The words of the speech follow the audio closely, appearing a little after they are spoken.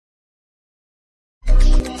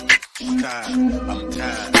I'm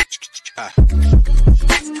tired.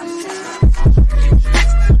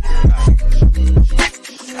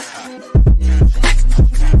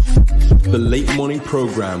 The Late Morning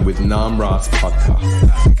Program with Namras Podcast.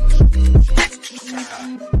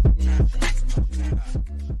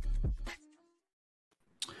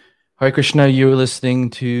 Hare Krishna, you're listening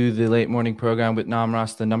to the Late Morning Program with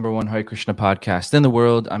Namras, the #1 Hare Krishna podcast in the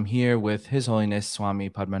world. I'm here with His Holiness Swami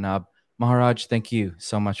Padmanabha. Maharaj, thank you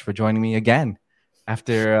so much for joining me again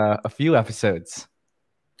after a few episodes.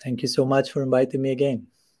 Thank you so much for inviting me again.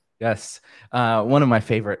 Yes, one of my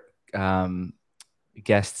favorite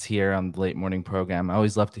guests here on the Late Morning Program. I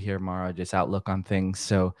always love to hear Maharaj's outlook on things.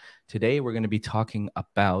 So today we're going to be talking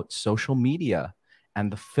about social media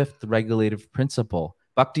and the fifth regulative principle.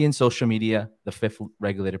 Bhakti in social media, the fifth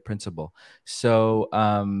regulative principle. So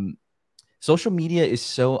social media is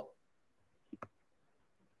so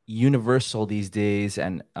universal these days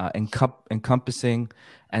and encompassing.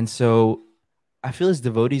 And so I feel as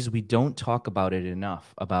devotees, we don't talk about it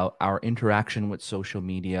enough, about our interaction with social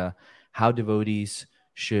media, how devotees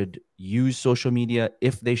should use social media,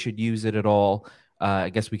 if they should use it at all. I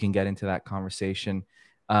guess we can get into that conversation.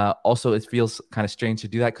 Also, it feels kind of strange to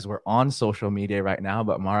do that because we're on social media right now,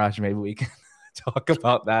 but Maharaj, maybe we can talk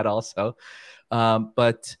about that also.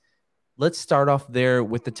 But let's start off there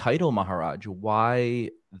with the title, Maharaj. Why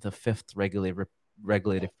the fifth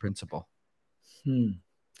regulative principle?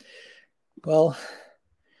 Well,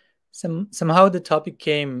 somehow the topic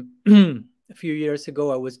came a few years ago.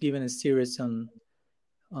 I was given a series on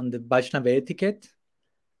the Vaishnava etiquette.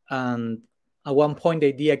 And at one point, the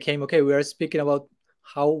idea came, okay, we are speaking about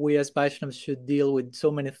how we as Vaishnavas should deal with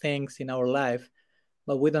so many things in our life,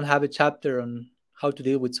 but we don't have a chapter on how to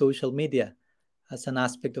deal with social media as an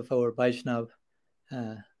aspect of our Vaishnava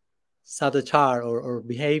sadachar or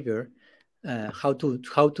behavior, how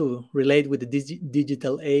to relate with the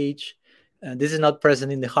digital age. This is not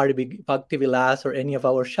present in the Hari Bhakti Vilas or any of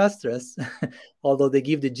our shastras, although they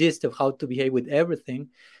give the gist of how to behave with everything.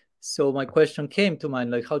 So my question came to mind,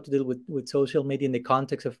 like how to deal with social media in the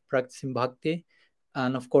context of practicing bhakti.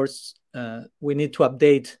 And of course, we need to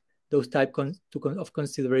update those type of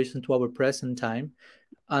consideration to our present time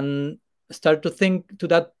and start to think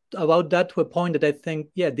about that to a point that I think,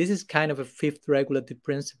 yeah, this is kind of a fifth regulative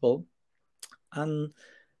principle. And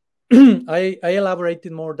I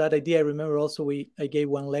elaborated more that idea. I remember also I gave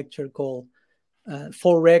one lecture called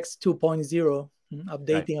 4Regs 2.0,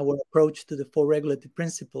 updating our approach to the four regulative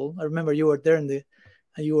principle. I remember you were there and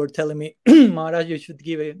you were telling me, Maharaj, you should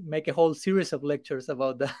make a whole series of lectures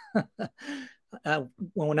about that.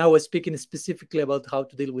 When I was speaking specifically about how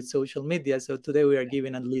to deal with social media. So today we are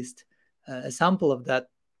giving at least a sample of that.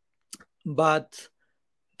 But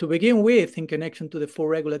to begin with, in connection to the four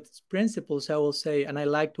regulative principles, I will say, and I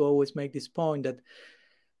like to always make this point, that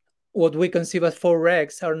what we conceive as four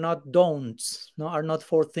regs are not don'ts, are not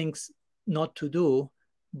four things not to do,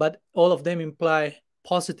 but all of them imply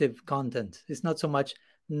positive content. It's not so much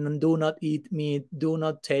do not eat meat, do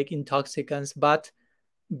not take intoxicants, but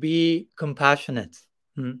be compassionate,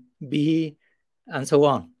 be, and so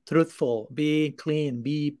on, truthful, be clean,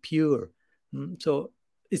 be pure. So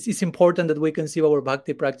it's important that we conceive our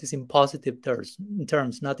bhakti practice in positive terms,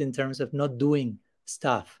 not in terms of not doing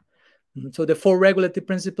stuff. So the four regulative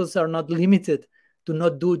principles are not limited to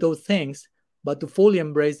not do those things, but to fully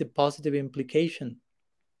embrace the positive implication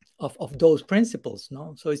of those principles.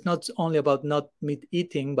 So it's not only about not meat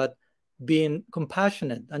eating, but being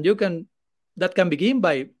compassionate. And that can begin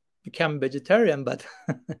by becoming vegetarian, but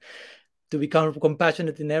to become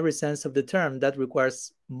compassionate in every sense of the term, that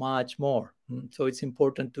requires much more. So it's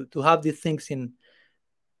important to have these things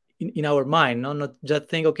in our mind, not just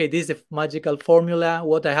think, okay, this is a magical formula,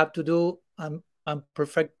 what I have to do, I'm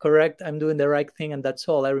perfect, correct, I'm doing the right thing, and that's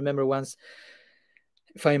all. I remember once,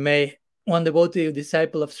 if I may, one devotee,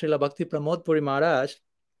 disciple of Srila Bhakti Pramod Puri Maharaj,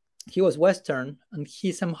 he was Western, and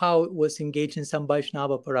he somehow was engaged in some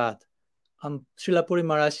Vaishnava parad. And Srila Puri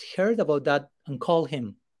Maharaj heard about that and called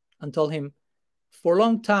him and told him, for a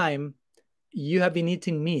long time, you have been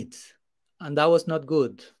eating meat, and that was not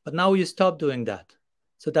good. But now you stopped doing that.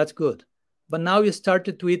 So that's good. But now you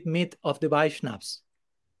started to eat meat of the Vaishnavas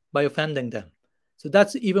by offending them. So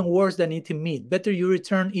that's even worse than eating meat. Better you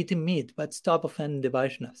return eating meat, but stop offending the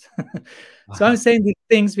Vaishnavas. So I'm saying these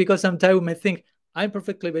things because sometimes we may think, I'm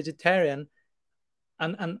perfectly vegetarian,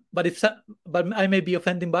 but I may be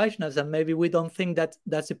offending Vaishnavas, and maybe we don't think that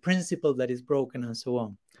that's a principle that is broken and so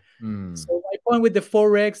on. So my point with the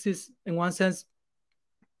four regs is, in one sense,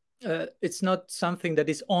 it's not something that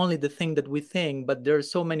is only the thing that we think, but there are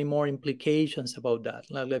so many more implications about that.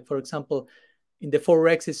 Like for example, in the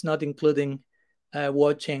 4x it's not including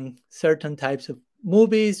watching certain types of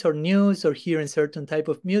movies or news or hearing certain type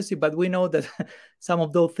of music, but we know that some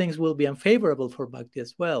of those things will be unfavorable for bhakti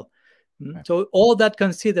as well. Right. So all that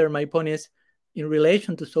considered, my point is, in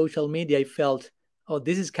relation to social media, I felt, oh,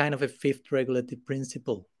 this is kind of a fifth regulative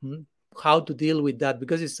principle. How to deal with that,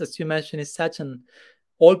 because it's, as you mentioned, it's such an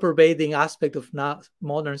all-pervading aspect of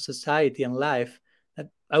modern society and life that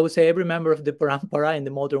I would say every member of the parampara in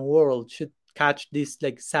the modern world should catch this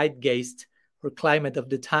like zeitgeist or climate of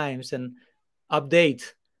the times and update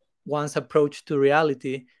one's approach to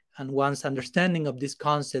reality and one's understanding of this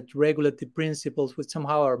concept, regulative principles, which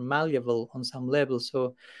somehow are malleable on some level.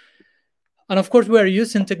 So, and of course, we are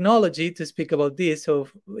using technology to speak about this. So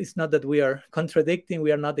it's not that we are contradicting,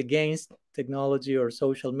 we are not against technology or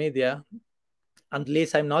social media. At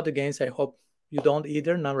least I'm not against. I hope you don't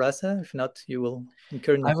either, Namrasa. If not, you will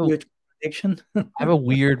incur in I a have a huge contradiction. I have a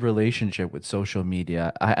weird relationship with social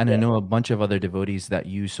media. I Yeah. know a bunch of other devotees that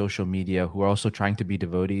use social media who are also trying to be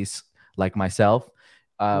devotees like myself.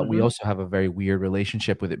 We Mhm. also have a very weird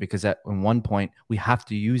relationship with it because at one point we have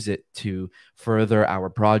to use it to further our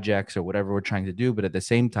projects or whatever we're trying to do. But at the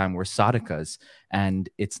same time, we're sadhakas, and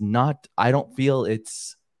it's not, I don't feel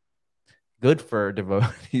it's good for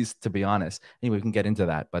devotees, to be honest. Anyway, we can get into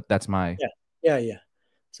that, but that's my Yeah. Yeah. Yeah.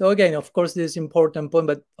 So again, of course, this is important point,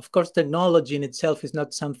 but of course, technology in itself is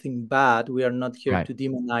not something bad. We are not here right, to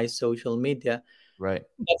demonize social media. right.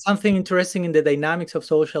 But something interesting in the dynamics of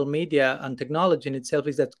social media and technology in itself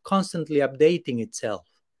is that constantly updating itself.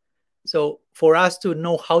 So for us to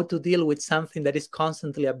know how to deal with something that is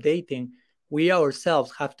constantly updating, we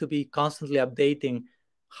ourselves have to be constantly updating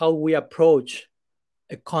how we approach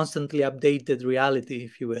a constantly updated reality,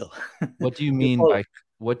 if you will. What do you You mean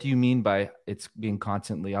follow? by it's being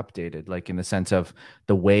constantly updated? Like in the sense of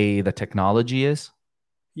the way the technology is?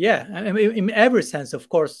 Yeah, I mean, in every sense, of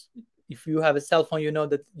course. If you have a cell phone, you know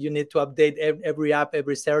that you need to update every app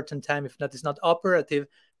every certain time. If not, it's not operative.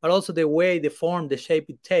 But also the way, the form, the shape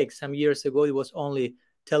it takes. Some years ago, it was only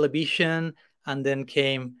television, and then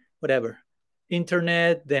came whatever,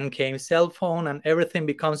 internet, then came cell phone, and everything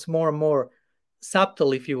becomes more and more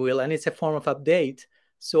subtle, if you will, and it's a form of update.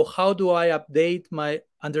 So how do I update my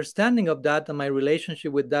understanding of that and my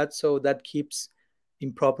relationship with that so that keeps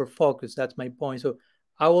in proper focus? That's my point. So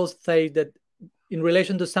I will say that in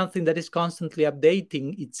relation to something that is constantly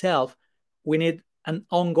updating itself, we need an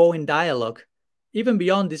ongoing dialogue, even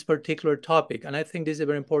beyond this particular topic. And I think this is a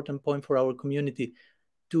very important point for our community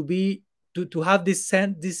to be to have this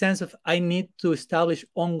sense of I need to establish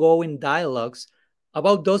ongoing dialogues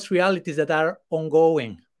about those realities that are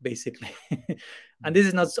ongoing, basically. And this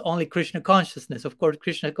is not only Krishna consciousness. Of course,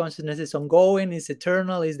 Krishna consciousness is ongoing, is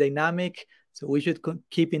eternal, is dynamic. So we should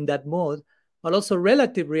keep in that mode. But also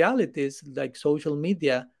relative realities like social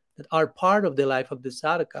media that are part of the life of the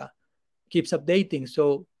sadhaka keeps updating.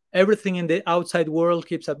 So everything in the outside world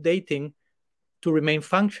keeps updating to remain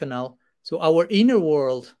functional. So our inner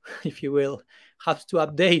world, if you will, has to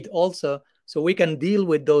update also so we can deal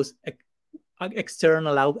with those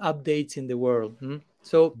external updates in the world.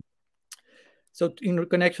 So in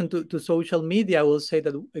connection to social media, I will say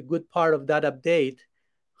that a good part of that update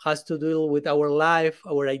has to do with our life,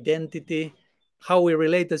 our identity, how we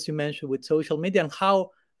relate, as you mentioned, with social media, and how,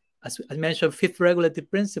 as I mentioned, fifth regulative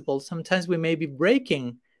principles, sometimes we may be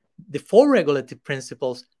breaking the four regulative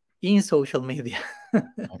principles in social media.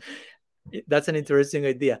 That's an interesting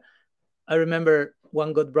idea. I remember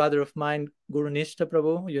one good brother of mine, Guru Nishta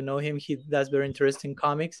Prabhu, you know him, he does very interesting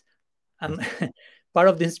comics. And part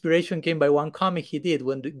of the inspiration came by one comic he did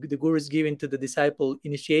when the guru is giving to the disciple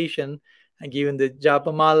initiation and giving the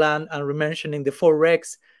Japamala and mentioning the four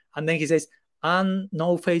regs. And then he says, and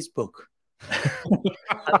no Facebook.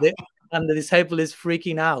 and the disciple is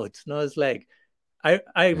freaking out. No, it's like,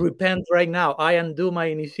 I repent right now. I undo my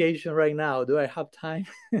initiation right now. Do I have time?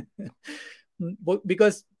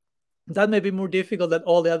 Because that may be more difficult than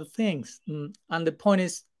all the other things. And the point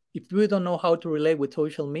is, if we don't know how to relate with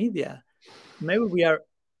social media, maybe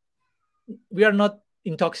we are not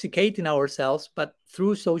intoxicating ourselves, but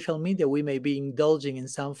through social media, we may be indulging in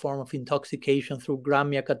some form of intoxication through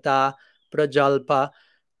Gramya Kata, Prajalpa.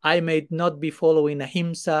 I may not be following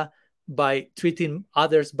ahimsa by treating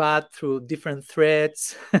others bad through different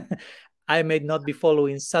threats. I may not be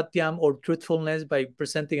following satyam or truthfulness by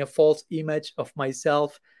presenting a false image of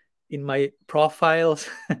myself in my profiles,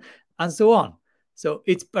 and so on. So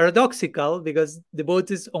it's paradoxical because the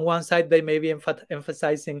devotees on one side, they may be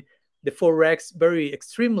emphasizing the four regs very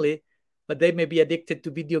extremely, but they may be addicted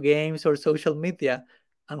to video games or social media.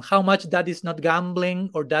 And how much that is not gambling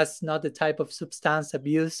or that's not the type of substance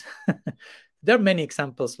abuse. There are many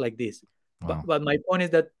examples like this. Wow. But my point is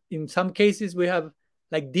that in some cases we have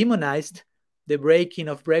like demonized the breaking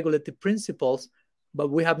of regulative principles, but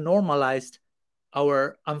we have normalized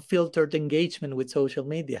our unfiltered engagement with social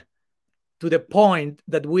media to the point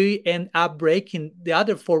that we end up breaking the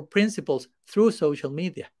other four principles through social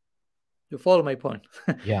media. You follow my point?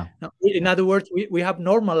 Yeah. Now, in other words, we have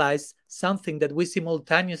normalized something that we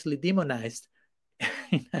simultaneously demonized.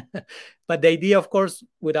 But the idea, of course,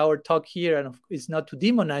 with our talk here is not to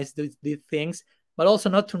demonize these things, but also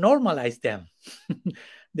not to normalize them.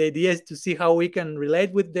 The idea is to see how we can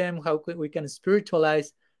relate with them, how we can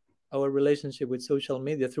spiritualize our relationship with social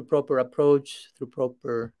media through proper approach, through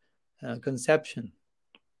proper conception.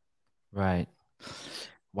 Right.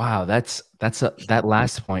 Wow, that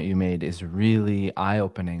last point you made is really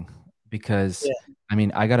eye-opening because Yeah. I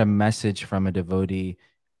mean, I got a message from a devotee,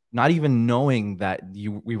 not even knowing that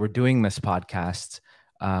we were doing this podcast,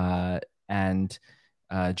 and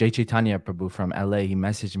Jay Chaitanya Prabhu from LA, he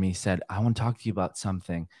messaged me, he said, "I want to talk to you about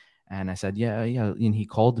something," and I said, "Yeah, yeah," and he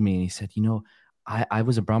called me and he said, I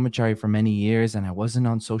was a brahmachari for many years and I wasn't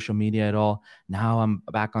on social media at all. Now I'm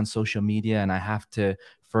back on social media and I have to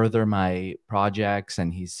further my projects,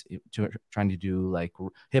 and he's trying to do like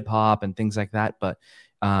hip hop and things like that, but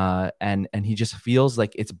and he just feels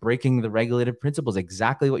like it's breaking the regulative principles,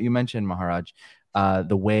 exactly what you mentioned, Maharaj.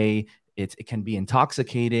 The way it can be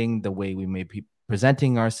intoxicating, the way we may be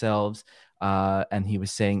presenting ourselves. And he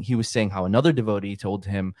was saying how another devotee told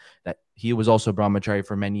him that he was also brahmachari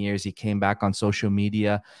for many years. He came back on social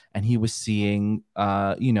media and he was seeing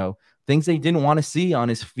things that he didn't want to see on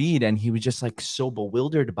his feed, and he was just like so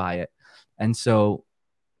bewildered by it. And so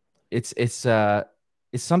it's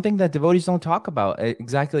something that devotees don't talk about.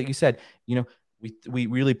 Exactly like you said, we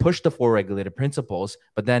really push the four regulated principles,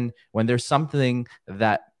 but then when there's something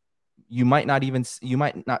that you might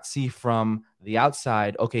not see from the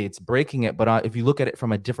outside, okay, it's breaking it, but if you look at it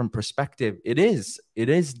from a different perspective, it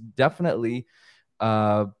is definitely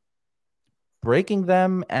breaking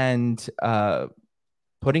them, and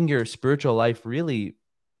putting your spiritual life really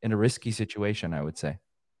in a risky situation, I would say.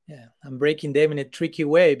 Yeah, I'm breaking them in a tricky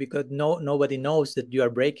way because nobody knows that you are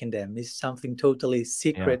breaking them. It's something totally Yeah.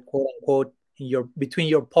 secret, quote unquote, between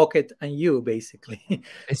your pocket and you, basically.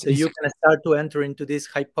 It's, So it's you can start to enter into this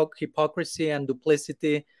hypocrisy and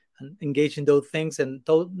duplicity and engage in those things, and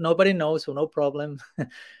nobody knows, so no problem.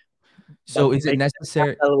 so But is it making a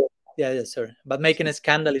necessary? scandal, yeah, yes, sir. But making a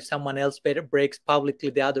scandal if someone else breaks publicly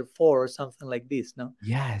the other four or something like this, no?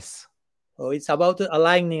 Yes. So it's about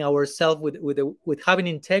aligning ourselves with having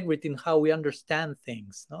integrity in how we understand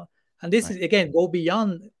things. No? And this Right. is again go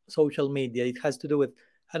beyond social media. It has to do with,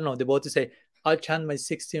 I don't know, the to say, I'll chant my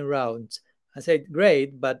 16 rounds. I said,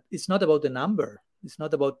 great, but it's not about the number. It's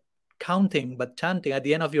not about counting, but chanting. At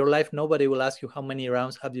the end of your life, nobody will ask you how many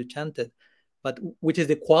rounds have you chanted, but which is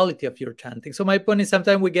the quality of your chanting. So my point is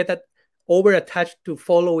sometimes we get over attached to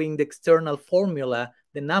following the external formula,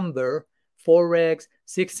 the number, 4x,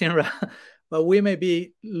 16 rounds. But we may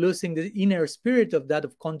be losing the inner spirit of that,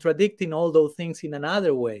 of contradicting all those things in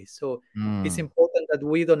another way. So it's important that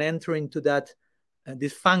we don't enter into that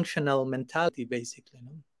dysfunctional mentality, basically.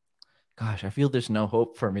 No? Gosh, I feel there's no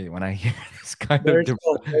hope for me when I hear this kind of. There's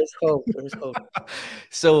hope. There's hope. There's hope.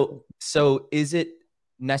 So is it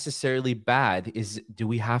necessarily bad? Do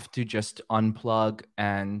we have to just unplug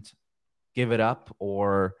and give it up,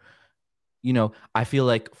 or I feel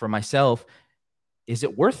like for myself, is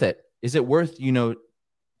it worth it? Is it worth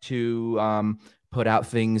to put out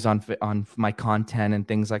things on my content and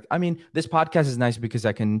things like, I mean, this podcast is nice because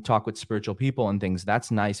I can talk with spiritual people and things.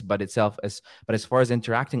 That's nice, but as far as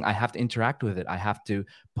interacting, I have to interact with it. I have to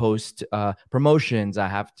post promotions. I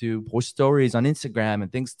have to post stories on Instagram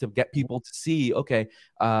and things to get people to see, okay,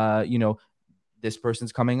 this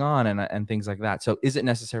person's coming on and things like that. So is it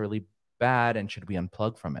necessarily bad, and should we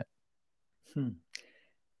unplug from it?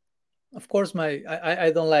 Of course,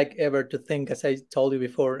 I don't like ever to think, as I told you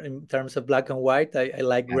before, in terms of black and white. I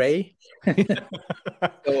like Yes. gray.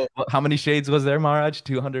 So How many shades was there, Maharaj?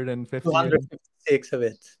 250? 256 of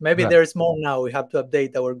it. Maybe Right. there's more now. We have to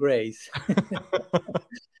update our grays.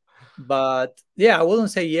 But yeah, I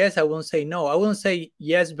wouldn't say yes. I wouldn't say no. I wouldn't say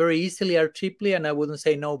yes very easily or cheaply, and I wouldn't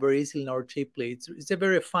say no very easily nor cheaply. It's a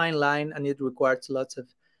very fine line, and it requires lots of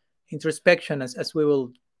introspection, as we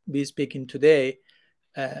will be speaking today.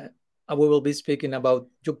 We will be speaking about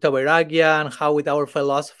Yukta Vairagya and how with our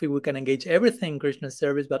philosophy we can engage everything in Krishna's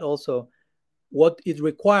service, but also what it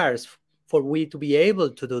requires for we to be able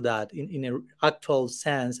to do that in an actual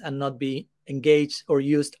sense and not be engaged or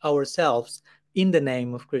used ourselves in the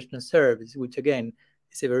name of Krishna's service, which again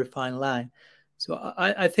is a very fine line. So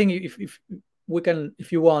I think if we can,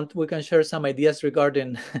 if you want, we can share some ideas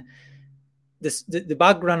regarding the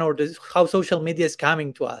background or how social media is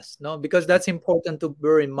coming to us, no? Because that's important to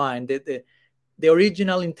bear in mind, the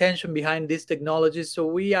original intention behind this technology, so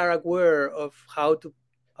we are aware of how to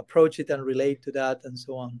approach it and relate to that and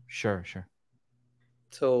so on. Sure.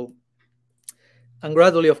 So, and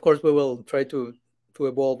gradually, of course, we will try to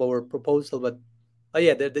evolve our proposal. But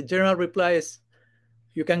yeah, the general reply is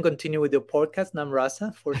you can continue with your podcast,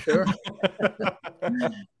 Namrasa, for sure.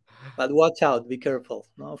 But watch out, be careful.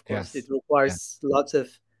 No, of course, it Yes. requires lots of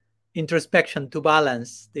introspection to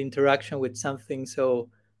balance the interaction with something so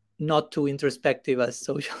not too introspective as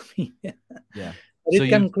social media. Yeah. But So it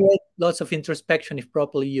you can create lots of introspection if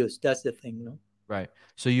properly used. That's the thing, no? right.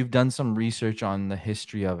 So you've done some research on the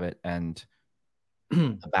history of it and the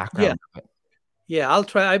Yeah, background of it. yeah. I'll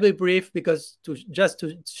try. I'll be brief because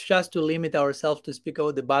to limit ourselves to speak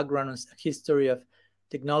about the background and history of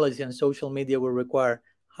technology and social media will require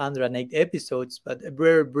 108 episodes. But a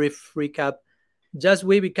very brief recap. Just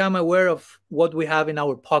we become aware of what we have in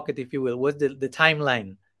our pocket, if you will. What's the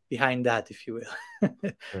timeline behind that, if you will?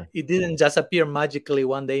 Sure. It didn't just appear magically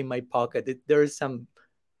one day in my pocket. There is some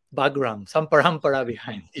background, some parampara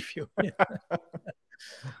behind, if you will.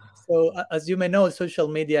 So, as you may know, social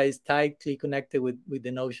media is tightly connected with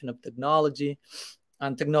the notion of technology,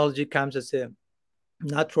 and technology comes as a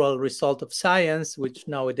natural result of science, which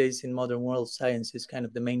nowadays in modern world, science is kind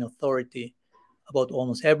of the main authority about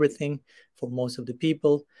almost everything for most of the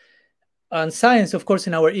people. And science, of course,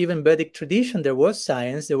 in our even Vedic tradition, there was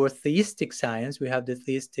science. There was theistic science. We have the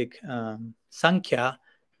theistic Sankhya,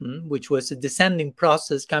 which was a descending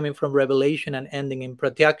process coming from revelation and ending in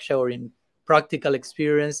pratyaksha or in practical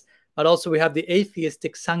experience. But also we have the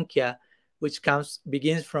atheistic Sankhya, which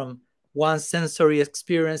begins from one sensory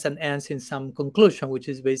experience and ends in some conclusion, which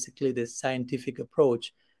is basically the scientific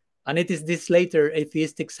approach. And it is this later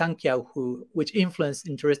atheistic Sankhya which influenced,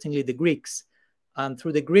 interestingly, the Greeks. And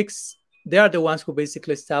through the Greeks, they are the ones who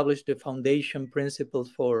basically established the foundation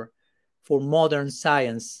principles for modern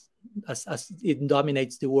science as it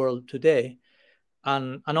dominates the world today.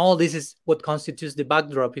 And all this is what constitutes the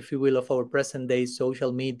backdrop, if you will, of our present day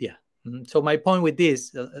social media. So my point with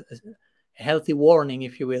this, a healthy warning,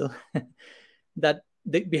 if you will, that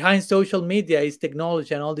behind social media is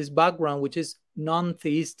technology and all this background, which is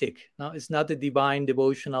non-theistic. No, it's not a divine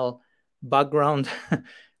devotional background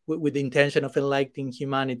with the intention of enlightening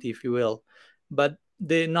humanity, if you will. But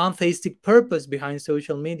the non-theistic purpose behind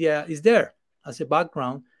social media is there as a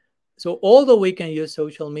background. So although we can use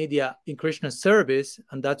social media in Krishna's service,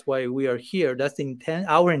 and that's why we are here, that's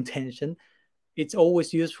our intention, it's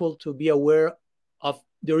always useful to be aware of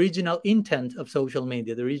the original intent of social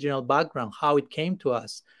media, the original background, how it came to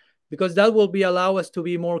us, because that will allow us to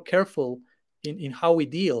be more careful in how we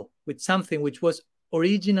deal with something which was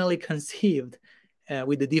originally conceived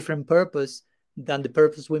with a different purpose than the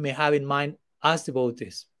purpose we may have in mind as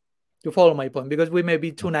devotees. You follow my point? Because we may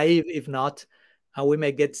be too naive, if not, and we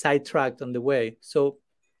may get sidetracked on the way. So,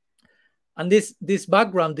 and this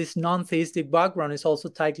background, this non-theistic background, is also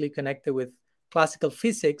tightly connected with classical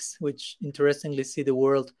physics, which interestingly see the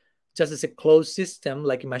world just as a closed system,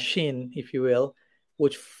 like a machine, if you will,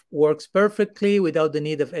 which works perfectly without the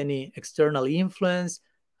need of any external influence,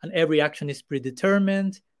 and every action is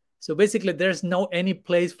predetermined. So basically, there's no any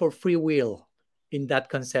place for free will in that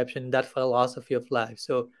conception, in that philosophy of life.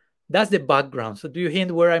 So that's the background. So do you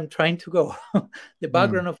hint where I'm trying to go? The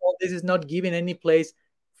background of all this is not giving any place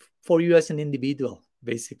for you as an individual,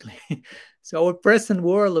 basically. So our present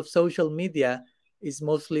world of social media is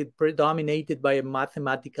mostly predominated by a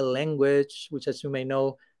mathematical language, which, as you may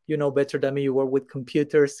know, you know better than me, you work with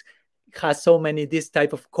computers, has so many this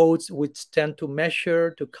type of codes which tend to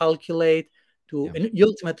measure, to calculate, and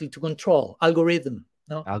ultimately to control algorithm.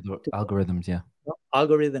 No? Algorithms, yeah.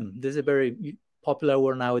 Algorithm. This is a very popular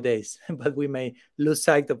word nowadays, but we may lose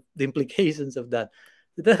sight of the implications of that.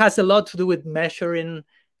 That has a lot to do with measuring,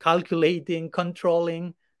 calculating,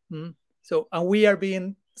 controlling. So, and we are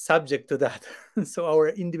being subject to that. So our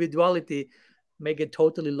individuality may get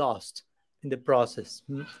totally lost in the process.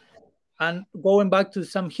 And going back to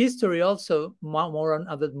some history also, more on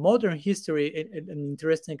other modern history, an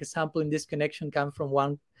interesting example in this connection comes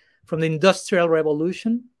from the Industrial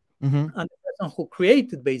Revolution. And the person who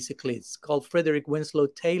created, basically, it's called Frederick Winslow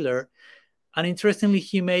Taylor. And interestingly,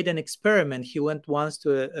 he made an experiment. He went once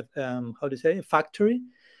to a factory.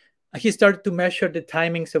 And he started to measure the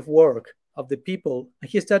timings of work of the people.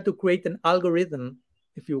 And he started to create an algorithm,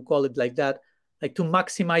 if you call it like that, like to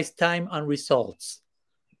maximize time and results.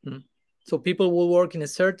 So people will work in a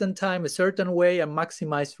certain time, a certain way, and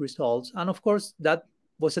maximize results. And of course, that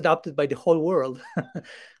was adopted by the whole world.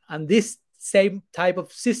 And this same type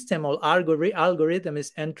of system or algorithm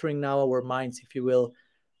is entering now our minds, if you will,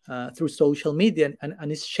 through social media,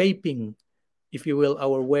 and is shaping, if you will,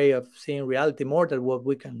 our way of seeing reality more than what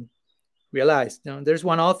we can realize. Now, there's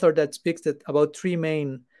one author that speaks about three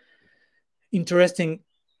main interesting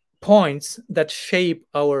points that shape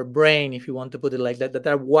our brain, if you want to put it like that, that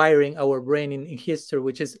are wiring our brain in history,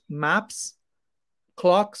 which is maps,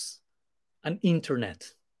 clocks, and internet.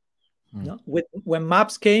 No? When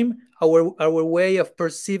maps came, our way of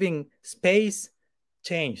perceiving space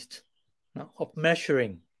changed, no? Of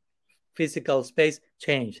measuring physical space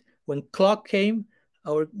changed. When clock came,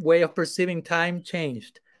 our way of perceiving time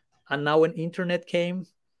changed. And now when internet came,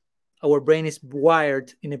 our brain is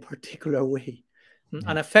wired in a particular way,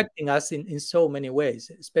 and affecting us in so many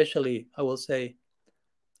ways, especially, I will say,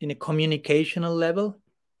 in a communicational level.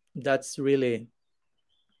 That's really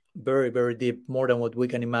very, very deep, more than what we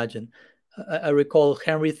can imagine. I recall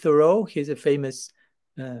Henry Thoreau. He's a famous,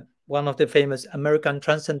 one of the famous American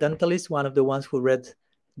transcendentalists, one of the ones who read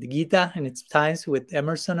the Gita in its times with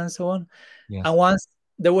Emerson and so on. Yes. And once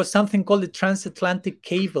there was something called the transatlantic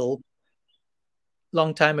cable,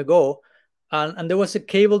 long time ago, and there was a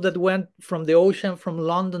cable that went from the ocean from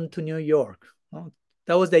London to New York.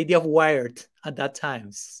 That was the idea of wired at that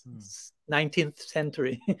time, 19th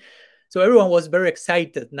century. So everyone was very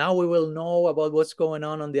excited. Now we will know about what's going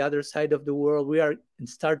on the other side of the world. We are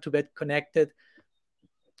start to get connected.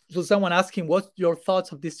 So someone asked him, "What's your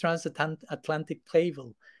thoughts of this transatlantic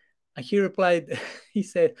cable?" And he replied, he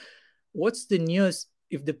said, "What's the news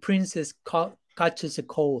if the princess catches a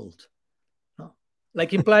cold?"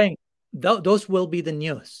 Like implying those will be the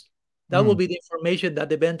news. That will be the information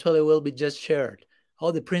that eventually will be just shared.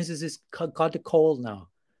 Oh, the princess is caught a cold now.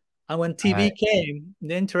 And when TV came,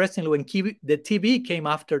 interestingly, when the TV came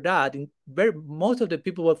after that, most of the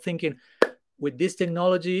people were thinking, with this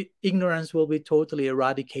technology, ignorance will be totally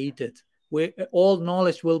eradicated. All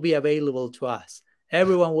knowledge will be available to us.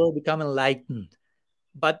 Everyone will become enlightened.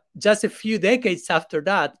 But just a few decades after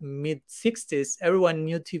that, mid-60s, everyone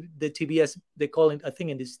knew the TV as, they call it, I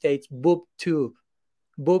think in the States, boob tube.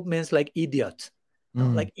 Boob means like idiot,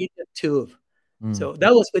 like idiot tube. So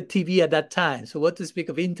that was with TV at that time. So what to speak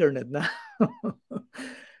of internet now?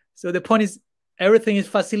 So the point is, everything is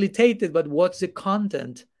facilitated, but what's the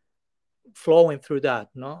content flowing through that?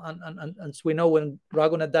 No, and so we know when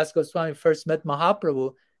Raghunath Das Goswami first met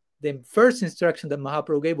Mahaprabhu, the first instruction that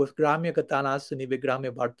Mahaprabhu gave was Gramya Katana Sunive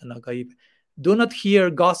Gramya Bhartana Kaive. Do not hear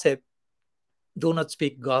gossip, do not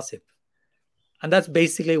speak gossip. And that's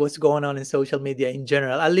basically what's going on in social media in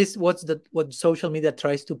general. At least what social media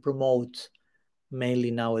tries to promote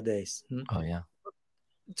mainly nowadays. Oh yeah.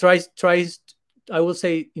 Tries I will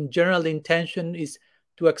say in general the intention is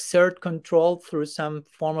to exert control through some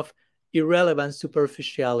form of irrelevant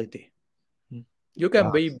superficiality. You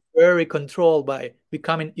can be very controlled by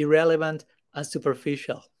becoming irrelevant and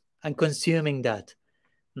superficial and consuming that.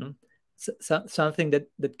 Something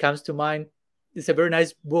that comes to mind is a very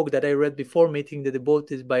nice book that I read before meeting the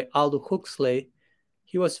devotees by Aldous Huxley.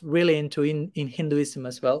 He was really into in Hinduism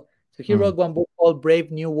as well. So he wrote one book called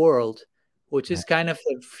Brave New World, which is kind of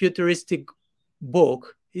a futuristic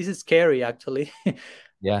book. This is scary, actually.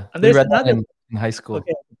 Yeah, and there's read another that in high school.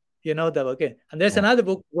 Okay, you know that. Okay, and there's another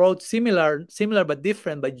book wrote similar but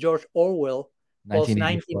different by George Orwell called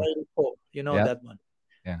 1984. You know that one.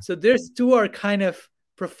 Yeah. So there's two are kind of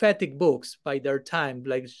prophetic books by their time,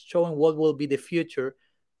 like showing what will be the future,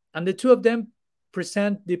 and the two of them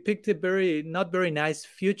depict a not very nice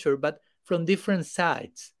future, but from different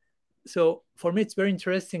sides. So for me, it's very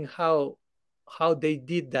interesting how they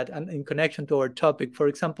did that, and in connection to our topic. For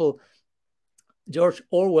example, George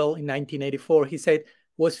Orwell in 1984, he said,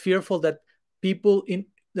 was fearful that people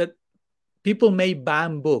may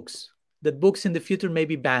ban books, that books in the future may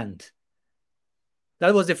be banned.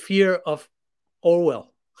 That was the fear of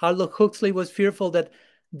Orwell. Aldous Huxley was fearful that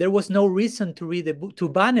there was no reason to read a book, to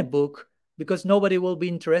ban a book, because nobody will be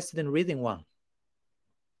interested in reading one.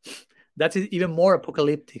 That's even more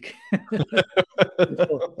apocalyptic.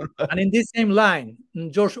 And in this same line,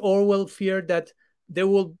 George Orwell feared that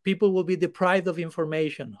people will be deprived of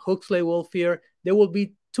information. Huxley will fear there will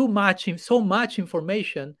be so much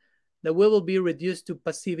information that we will be reduced to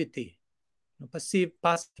passivity, passive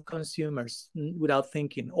consumers without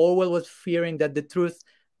thinking. Orwell was fearing that the truth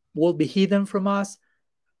will be hidden from us.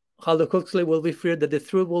 Aldous Huxley will be feared that the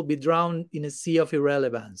truth will be drowned in a sea of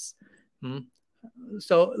irrelevance.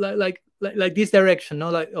 So like this direction, no,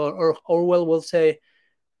 like or Orwell will say,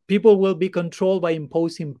 people will be controlled by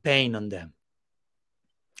imposing pain on them.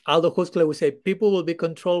 Aldo Huxley would say people will be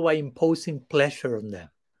controlled by imposing pleasure on them.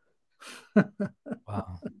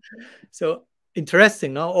 Wow. So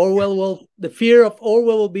interesting, no? Orwell will, the fear of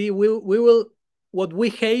Orwell will be we will what we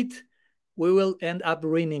hate, we will end up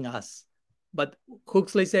ruining us. But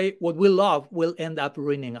Huxley say what we love will end up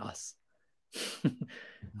ruining us.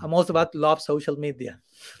 I'm also about to love social media,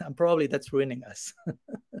 and probably that's ruining us.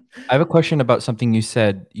 I have a question about something you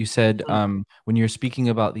said. You said when you're speaking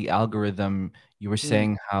about the algorithm, you were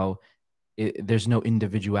saying how there's no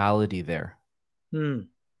individuality there.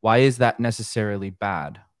 Why is that necessarily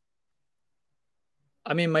bad?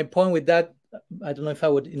 I mean, my point with that, I don't know if I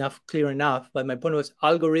would clear enough, but my point was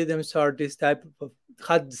algorithms are this type of,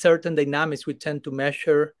 had certain dynamics we tend to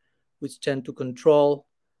measure, which tend to control.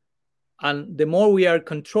 And the more we are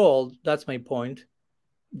controlled, that's my point,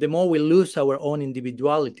 the more we lose our own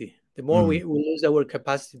individuality, the more we lose our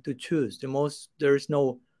capacity to choose, the most there is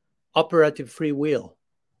no operative free will.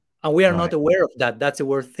 And we are not aware of that. That's a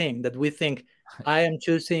weird thing, that we think I am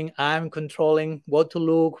choosing, I'm controlling what to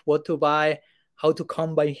look, what to buy, how to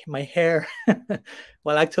comb my hair.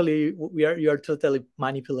 Well, actually, you are totally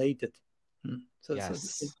manipulated. So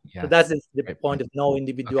that's the point of no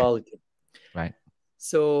individuality. Right.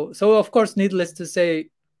 So of course, needless to say,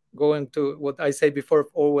 going to what I said before of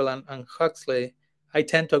Orwell and Huxley, I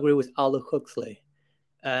tend to agree with Aldous Huxley.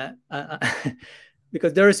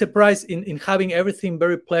 Because there is a price in having everything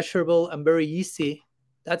very pleasurable and very easy.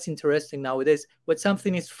 That's interesting nowadays. When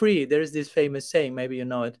something is free, there is this famous saying, maybe you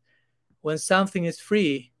know it. When something is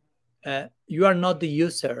free, you are not the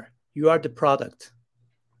user, you are the product.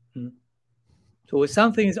 So when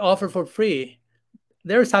something is offered for free,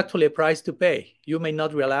 there is actually a price to pay. You may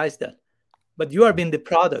not realize that, but you are being the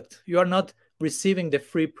product. You are not receiving the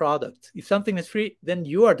free product. If something is free, then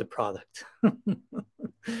you are the product.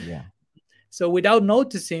 Yeah. So without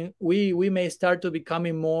noticing, we may start to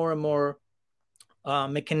becoming more and more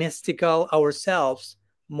mechanistical ourselves,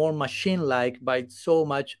 more machine-like by so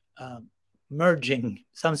much merging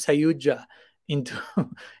some sayuja into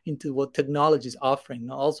into what technology is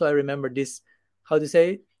offering. Also, I remember this, how to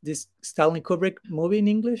say, this Stanley Kubrick movie in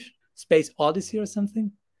English, Space Odyssey or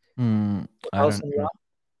something. I don't know.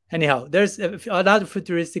 Anyhow, there's another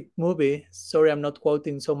futuristic movie. Sorry, I'm not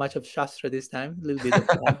quoting so much of Shastra this time. A little bit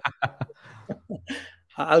of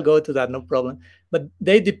I'll go to that, no problem. But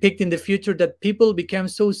they depict in the future that people became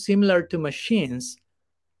so similar to machines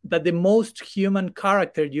that the most human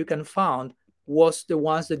character you can find was the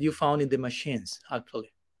ones that you found in the machines,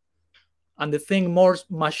 actually. And the thing more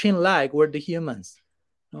machine-like were the humans.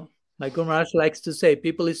 No? Like Guru likes to say,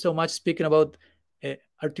 people is so much speaking about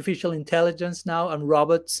artificial intelligence now and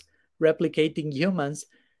robots replicating humans.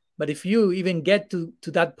 But if you even get to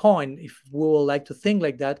that point, if we would like to think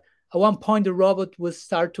like that, at one point the robot will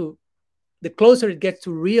start to, the closer it gets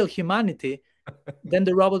to real humanity, then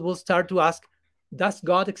the robot will start to ask, does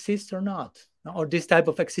God exist or not? Or this type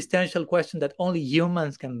of existential question that only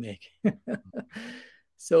humans can make.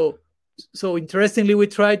 So interestingly, we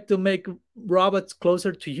try to make robots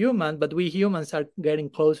closer to human, but we humans are getting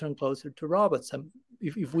closer and closer to robots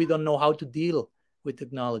if we don't know how to deal with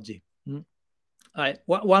technology. All right,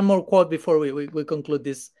 one more quote before we conclude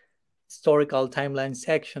this historical timeline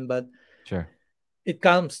section, but sure. It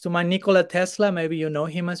comes to mind Nikola Tesla. Maybe you know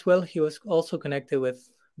him as well. He was also connected with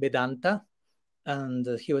Vedanta, and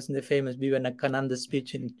he was in the famous Vivekananda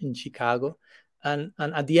speech in Chicago. And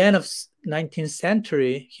at the end of 19th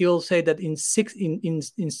century, he will say that in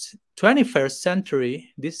 21st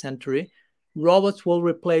century, this century, robots will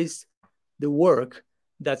replace the work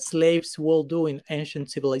that slaves will do in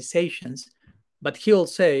ancient civilizations. But he will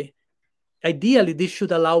say, ideally, this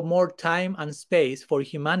should allow more time and space for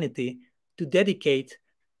humanity to dedicate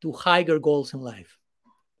to higher goals in life.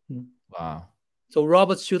 Wow. So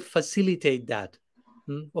robots should facilitate that.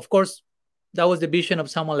 Of course, that was the vision of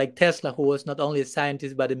someone like Tesla, who was not only a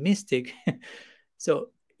scientist, but a mystic. So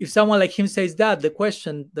if someone like him says that, the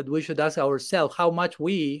question that we should ask ourselves, how much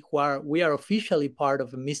we are officially part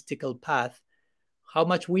of a mystical path, how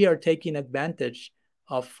much we are taking advantage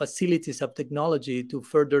of facilities of technology to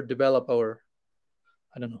further develop our,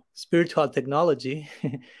 spiritual technology.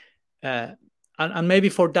 And maybe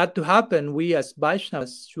for that to happen, we as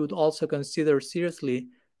Vaishnavas should also consider seriously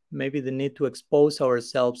maybe the need to expose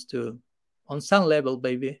ourselves to, on some level,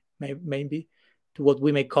 maybe to what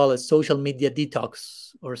we may call a social media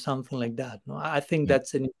detox or something like that. No, I think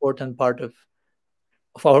that's an important part of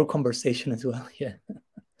our conversation as well. Yeah.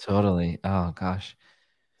 Totally. Oh gosh.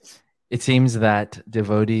 It seems that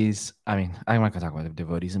devotees, I'm not going to talk about the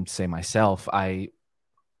devotees and say myself,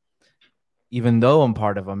 even though I'm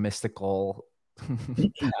part of a mystical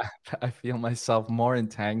I feel myself more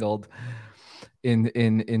entangled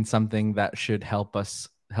in something that should help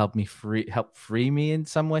free me in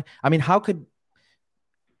some way. I mean, how could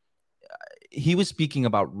he was speaking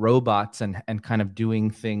about robots and kind of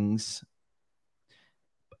doing things.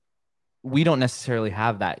 We don't necessarily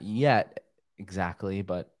have that yet exactly,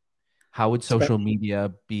 but how would social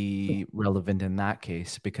media be relevant in that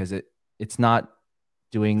case? Because it's not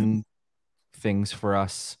doing things for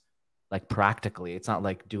us like practically. It's not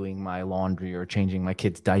like doing my laundry or changing my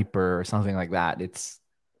kid's diaper or something like that. It's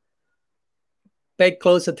Pay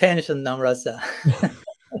close attention, Namrasa.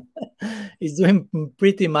 It's doing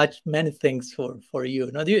pretty much many things for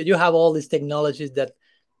you. Now, you have all these technologies that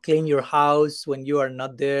clean your house when you are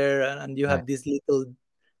not there, and you have right. these little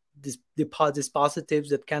dispositives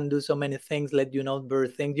that can do so many things, let you know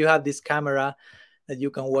bird things. You have this camera that you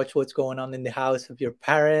can watch what's going on in the house of your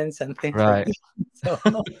parents and things like Right. this. So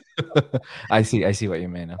I see what you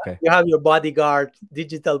mean. Okay. you have your bodyguard,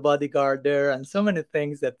 digital bodyguard there, and so many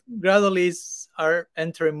things that gradually are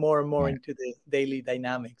entering more and more Right. into the daily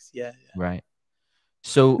dynamics. Yeah. Right.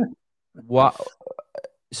 So what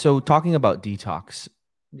so talking about detox,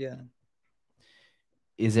 Yeah.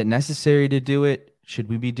 is it necessary to do it? Should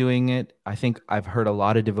we be doing it? I think I've heard a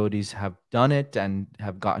lot of devotees have done it and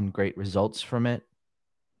have gotten great results from it.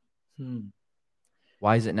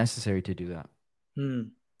 Why is it necessary to do that?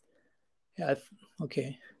 Yeah.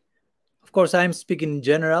 Okay. Of course, I'm speaking in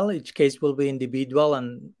general. Each case will be individual,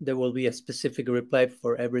 and there will be a specific reply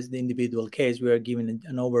for every individual case. We are giving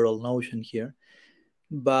an overall notion here,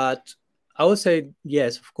 but I would say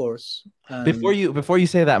yes, of course. Before And you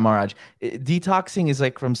say that, Maharaj, detoxing is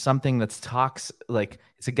like from something that's like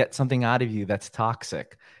to get something out of you that's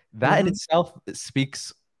toxic. That in Mhm. itself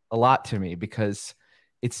speaks a lot to me because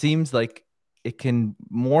it seems like it can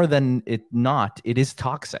more than it is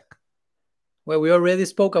toxic. Well, we already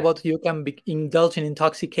spoke about you can indulge in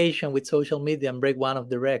intoxication with social media and break one of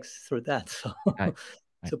the regs through that. So, Right.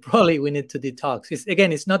 Right. so probably we need to detox.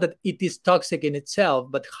 It's not that it is toxic in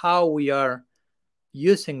itself, but how we are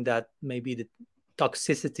using that, maybe the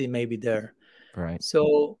toxicity may be there. Right.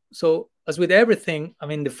 So as with everything, I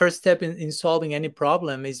mean, the first step in solving any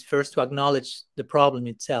problem is first to acknowledge the problem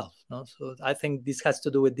itself. No? So I think this has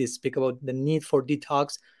to do with this. Speak about the need for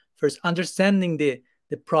detox. First, understanding the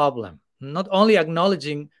problem, not only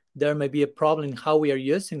acknowledging there may be a problem in how we are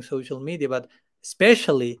using social media, but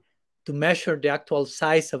especially to measure the actual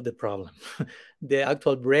size of the problem, the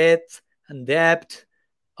actual breadth and depth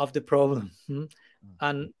of the problem.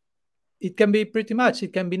 And it can be pretty much,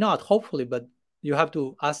 it can be not, hopefully, but you have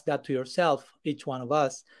to ask that to yourself, each one of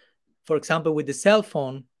us. For example, with the cell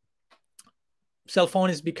phone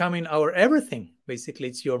is becoming our everything. Basically,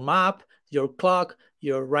 it's your map, your clock,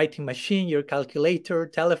 your writing machine, your calculator,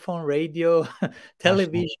 telephone, radio, Passionate.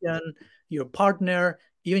 television, your partner,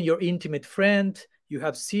 even your intimate friend. You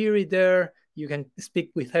have Siri there. You can speak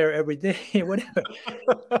with her every day, whatever.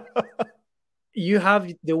 You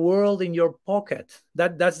have the world in your pocket.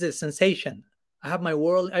 That's the sensation. I have my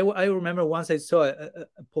world. I remember once I saw a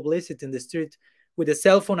publicity in the street with a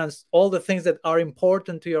cell phone and all the things that are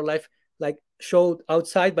important to your life, like showed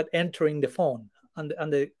outside but entering the phone. And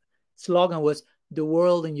the slogan was "the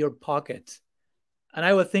world in your pocket." And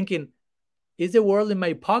I was thinking, is the world in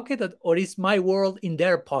my pocket, or is my world in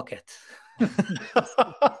their pocket?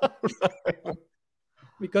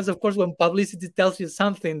 Because of course when publicity tells you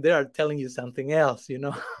something, they are telling you something else,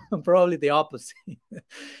 probably the opposite.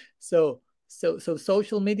 So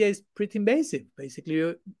social media is pretty invasive. Basically,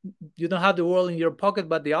 you don't have the world in your pocket,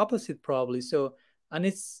 but the opposite probably. So, and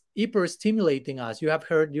it's hyper stimulating us. You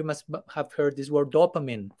must have heard this word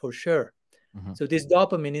dopamine for sure. Mhm. So this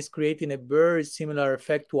dopamine is creating a very similar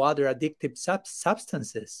effect to other addictive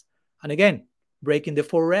substances. And again, breaking the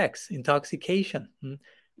four X, intoxication.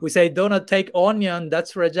 We say, do not take onion,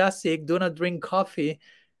 that's rajasic, do not drink coffee,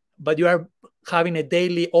 but you are having a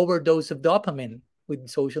daily overdose of dopamine with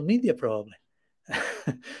social media probably.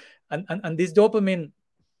 and this dopamine,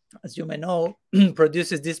 as you may know,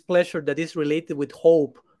 produces this pleasure that is related with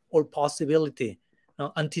hope or possibility.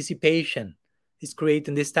 Anticipation is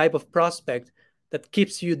creating this type of prospect that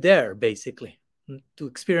keeps you there, basically, to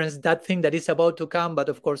experience that thing that is about to come, but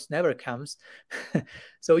of course never comes.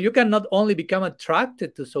 So you can not only become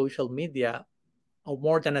attracted to social media, or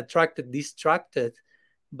more than attracted, distracted,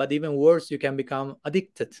 but even worse, you can become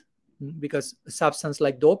addicted, because a substance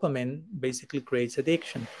like dopamine basically creates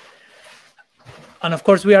addiction. And of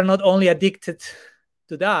course, we are not only addicted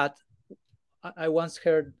to that. I once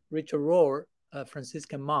heard Richard Rohr, a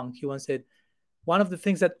Franciscan monk, he once said, one of the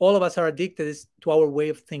things that all of us are addicted is to our way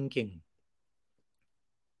of thinking.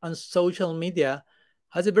 And social media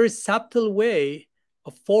has a very subtle way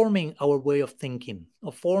of forming our way of thinking,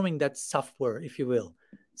 of forming that software, if you will.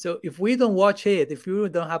 So if we don't watch it, if we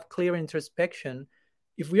don't have clear introspection,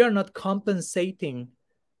 if we are not compensating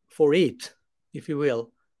for it, if you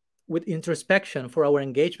will, with introspection for our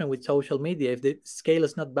engagement with social media, if the scale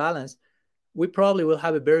is not balanced, we probably will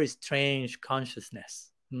have a very strange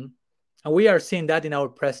consciousness. And we are seeing that in our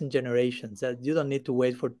present generations, that you don't need to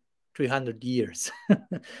wait for 300 years.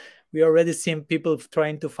 We already seen people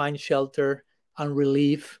trying to find shelter and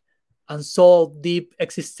relief and solve deep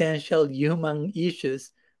existential human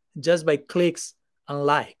issues just by clicks and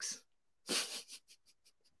likes.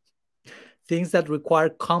 Things that require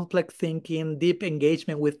complex thinking, deep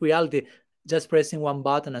engagement with reality, just pressing one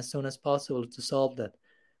button as soon as possible to solve that.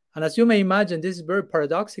 And as you may imagine, this is very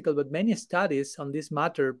paradoxical, but many studies on this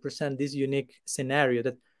matter present this unique scenario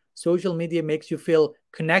that social media makes you feel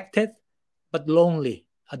connected, but lonely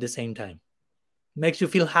at the same time. Makes you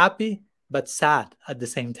feel happy, but sad at the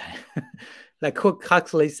same time. Like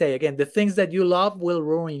Huxley say, again, the things that you love will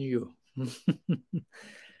ruin you.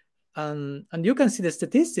 And you can see the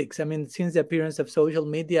statistics. I mean, since the appearance of social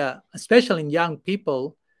media, especially in young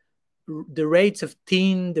people, the rates of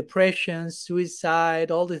teen depression,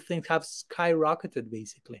 suicide, all these things have skyrocketed,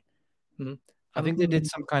 basically. I think they did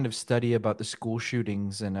some kind of study about the school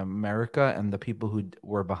shootings in America and the people who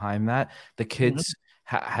were behind that. The kids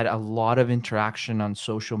had a lot of interaction on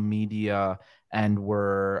social media and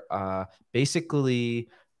were basically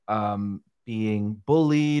being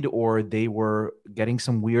bullied, or they were getting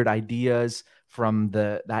some weird ideas from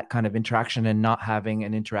that kind of interaction and not having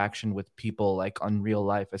an interaction with people like on real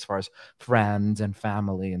life as far as friends and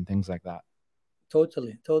family and things like that.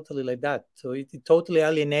 Totally like that. So it totally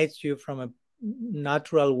alienates you from a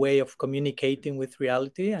natural way of communicating with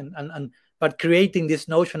reality, but creating this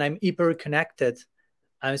notion I'm hyper connected,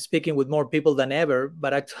 I'm speaking with more people than ever,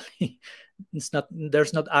 but actually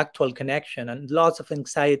there's not actual connection, and lots of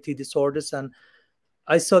anxiety disorders. And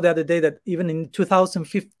I saw the other day that even in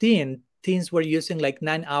 2015 teens were using like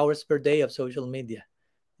 9 hours per day of social media.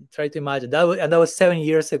 Try to imagine that, and that was 7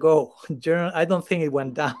 years ago. I don't think it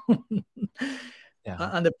went down. Yeah.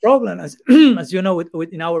 And the problem, as you know,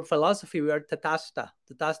 in our philosophy, we are tatasta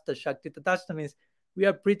shakti. Tatasta means we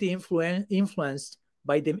are pretty influenced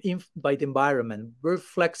by the environment. We're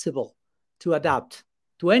flexible to adapt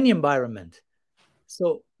to any environment.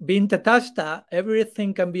 So being tatasta,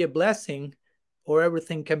 everything can be a blessing or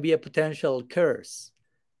everything can be a potential curse.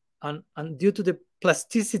 And due to the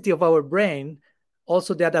plasticity of our brain,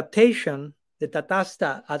 also the adaptation, the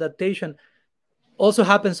tatasta adaptation, also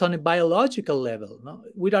happens on a biological level. No?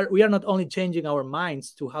 We are not only changing our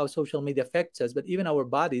minds to how social media affects us, but even our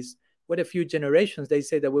bodies. With a few generations, they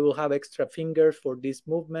say that we will have extra fingers for this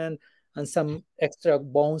movement and some extra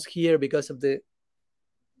bones here because of the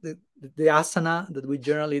asana that we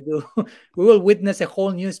generally do. We will witness a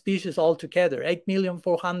whole new species altogether,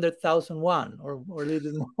 8,400,001 or a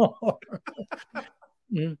little bit more.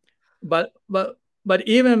 But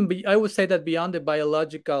even I would say that beyond the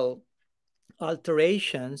biological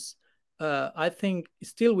alterations, I think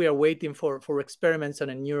still we are waiting for experiments on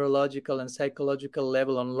a neurological and psychological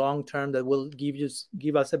level on long term that will give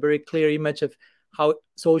us a very clear image of how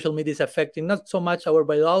social media is affecting not so much our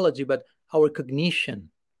biology but our cognition.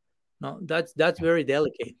 No, that's very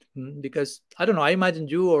delicate, because I don't know. I imagine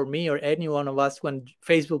you or me or any one of us when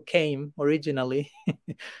Facebook came originally,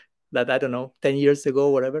 that I don't know 10 years ago,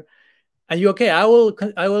 whatever. And you I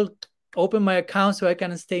will open my account so I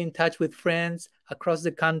can stay in touch with friends across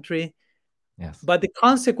the country. Yes. But the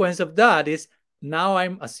consequence of that is now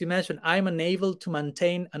as you mentioned, I'm unable to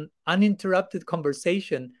maintain an uninterrupted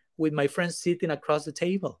conversation with my friends sitting across the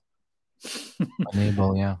table.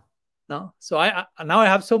 Unable, yeah. No, so now I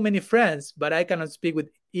have so many friends, but I cannot speak with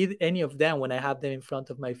any of them when I have them in front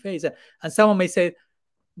of my face. And someone may say,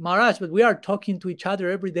 Maharaj, but we are talking to each other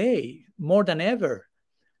every day, more than ever.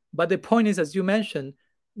 But the point is, as you mentioned,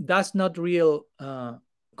 that's not real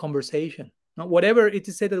conversation. Now, whatever it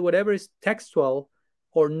is said that whatever is textual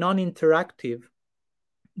or non-interactive,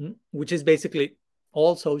 which is basically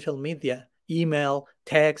all social media, email,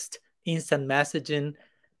 text, instant messaging,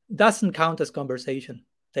 doesn't count as conversation,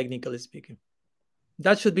 technically speaking.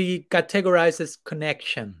 That should be categorized as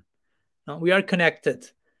connection. Now, we are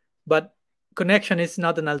connected, but connection is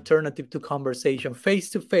not an alternative to conversation.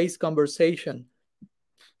 Face-to-face conversation,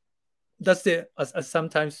 that's as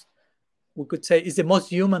sometimes we could say, is the most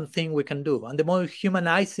human thing we can do and the most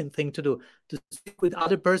humanizing thing to do, to speak with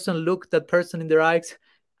other person, look that person in their eyes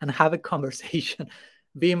and have a conversation,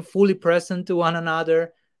 being fully present to one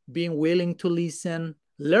another, being willing to listen,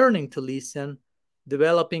 learning to listen,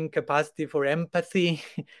 developing capacity for empathy.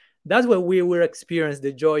 That's what we will experience,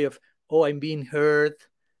 the joy of, oh, I'm being heard,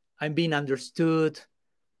 I'm being understood.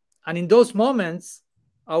 And in those moments,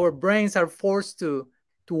 our brains are forced to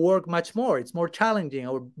work much more. It's more challenging.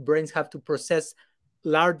 Our brains have to process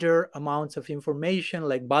larger amounts of information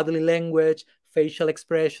like bodily language, facial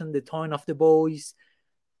expression, the tone of the voice.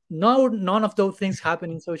 No, none of those things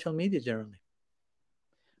happen in social media generally.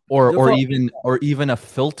 or Therefore, even a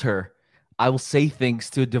filter. I will say things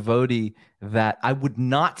to a devotee that I would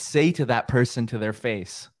not say to that person to their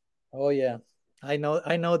face. oh yeah, I know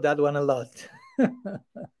that one a lot.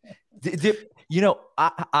 You know,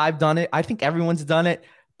 I've done it. I think everyone's done it.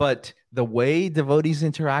 But the way devotees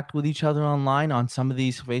interact with each other online on some of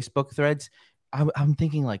these Facebook threads, I'm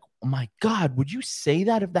thinking like, oh my God, would you say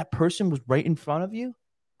that if that person was right in front of you?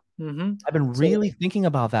 Mm-hmm. I've been really thinking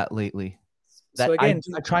about that lately. That So again,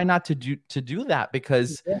 I try not to do that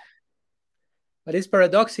because yeah. But it's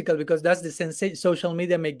paradoxical because that's the sensation. Social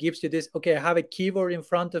media may gives you this. Okay, I have a keyboard in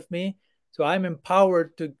front of me, so I'm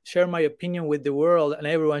empowered to share my opinion with the world, and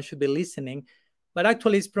everyone should be listening. But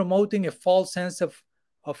actually, it's promoting a false sense of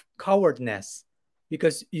cowardness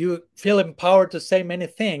because you feel empowered to say many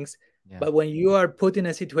things. yeah. But when you are put in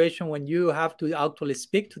a situation when you have to actually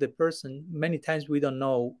speak to the person, many times we don't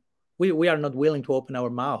know. We are not willing to open our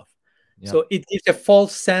mouth. Yeah. So it gives a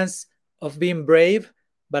false sense of being brave,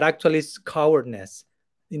 but actually it's cowardness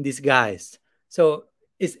in disguise. So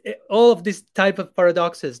it's all of these type of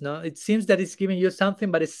paradoxes. No, it seems that it's giving you something,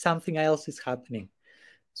 but it's something else is happening.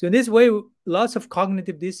 So in this way, lots of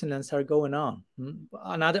cognitive dissonance are going on.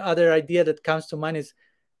 Another other idea that comes to mind is,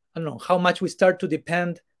 I don't know, how much we start to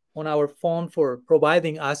depend on our phone for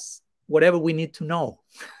providing us whatever we need to know.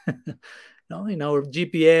 No, in our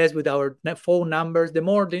GPS with our phone numbers, the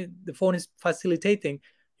more the phone is facilitating,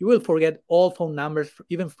 you will forget all phone numbers,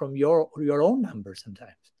 even from your own numbers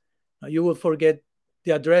sometimes. You will forget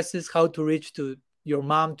the addresses, how to reach to your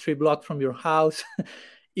mom 3 blocks from your house.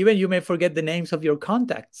 Even you may forget the names of your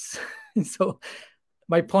contacts. So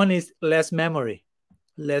my point is less memory,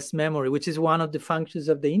 which is one of the functions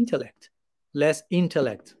of the intellect. Less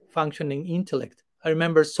intellect, functioning intellect. I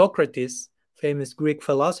remember Socrates, famous Greek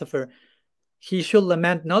philosopher, he should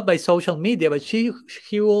lament not by social media, but he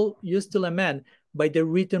will used to lament by the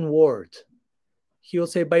written word. He will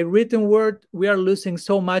say, by written word, we are losing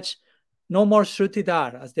so much. No more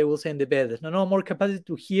shrutidar, as they will say in the Vedas. No more capacity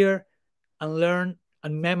to hear and learn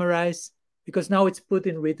and memorize, because now it's put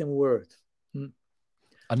in written word.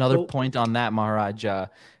 Another point on that, Maharaj.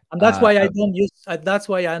 And that's why I don't use. That's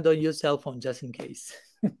why I don't use cell phone, just in case.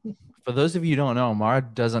 For those of you who don't know,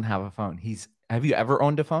 Maharaj doesn't have a phone. Have you ever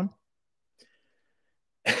owned a phone?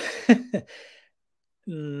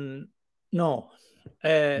 No.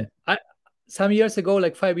 Some years ago,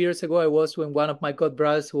 like 5 years ago, I was with one of my god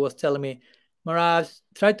brothers who was telling me, Maharaj,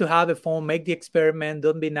 try to have a phone, make the experiment,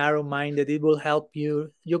 don't be narrow-minded, it will help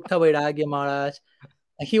you. Yukta Vairagya, Maharaj.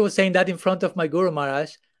 And he was saying that in front of my Guru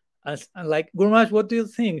Maharaj. And like, Guru Maharaj, what do you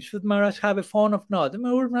think? Should Maharaj have a phone or not? And my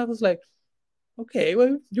Guru Maharaj was like, okay,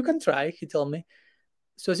 well, you can try, he told me.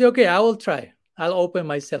 So I said, okay, I will try. I'll open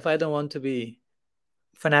myself. I don't want to be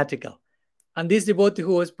fanatical. And this devotee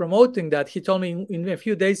who was promoting that, he told me in a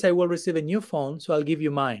few days I will receive a new phone, so I'll give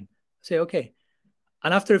you mine. I say, okay.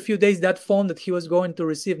 And after a few days, that phone that he was going to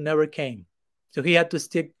receive never came. So he had to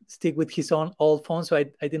stick with his own old phone. So I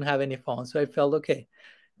didn't have any phone. So I felt, okay.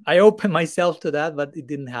 I opened myself to that, but it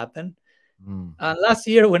didn't happen. And last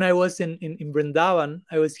year when I was in Vrindavan,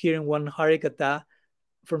 I was hearing one Harikatha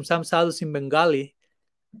from some sadhus in Bengali.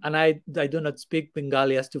 And I do not speak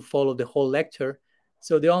Bengali as to follow the whole lecture.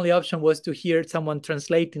 So the only option was to hear someone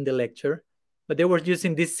translating the lecture. But they were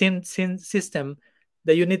using this system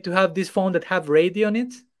that you need to have this phone that have radio on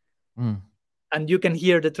it. And you can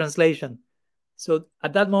hear the translation. So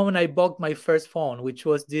at that moment, I bought my first phone, which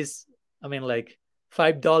was this, I mean, like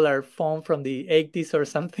 $5 phone from the 80s or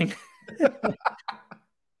something. That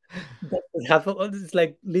would have all this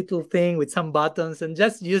like little thing with some buttons, and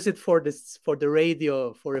just use it for the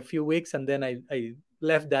radio for a few weeks, and then I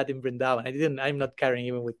left that in Vrindavan. I'm not carrying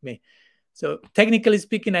even with me. So technically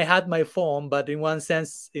speaking, I had my phone, but in one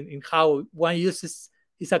sense, in how one is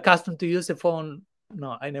accustomed to use a phone,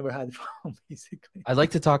 no, I never had a phone, basically. I'd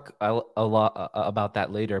like to talk a lot about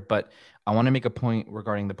that later, but I want to make a point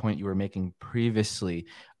regarding the point you were making previously.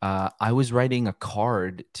 I was writing a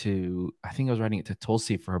card I think I was writing it to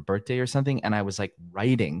Tulsi for her birthday or something, and I was like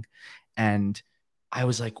writing, and I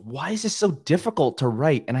was like, why is this so difficult to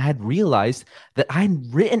write? And I had realized that I hadn't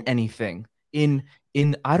written anything in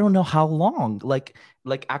I don't know how long, like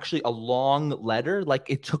actually a long letter. Like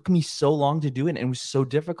it took me so long to do it, and it was so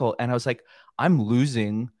difficult. And I was like, I'm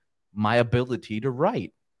losing my ability to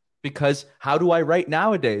write, because how do I write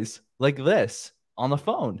nowadays like this on the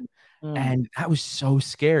phone? And that was so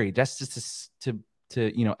scary. That's just to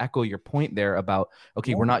echo your point there about,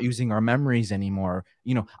 okay, we're not using our memories anymore.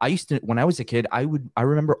 I used to, when I was a kid, I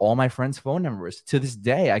remember all my friends' phone numbers. To this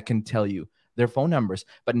day, I can tell you their phone numbers.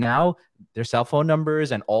 But now their cell phone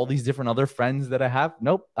numbers and all these different other friends that I have,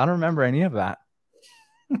 nope, I don't remember any of that.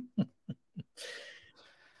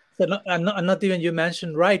 So not even you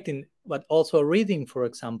mentioned writing, but also reading, for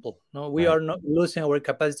example. No, we Right. are not losing our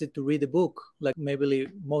capacity to read a book, like maybe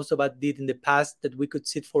most of us did in the past, that we could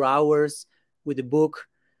sit for hours with a book,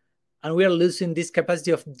 and we are losing this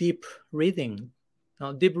capacity of deep reading.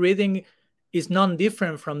 Now, deep reading is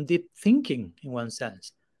non-different from deep thinking in one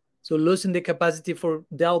sense. So losing the capacity for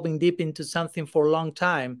delving deep into something for a long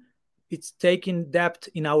time, it's taking depth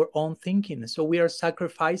in our own thinking. So we are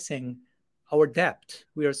sacrificing our depth,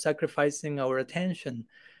 we are sacrificing our attention,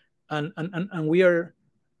 and we are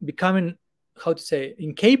becoming, how to say,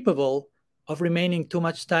 incapable of remaining too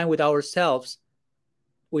much time with ourselves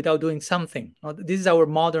without doing something. This is our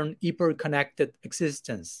modern hyper-connected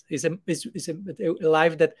existence. It's a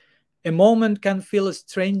life that a moment can feel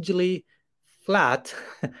strangely flat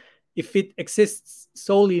if it exists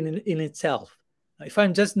solely in itself. If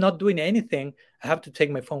I'm just not doing anything, I have to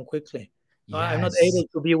take my phone quickly. I'm not Yes. able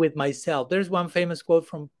to be with myself. There's one famous quote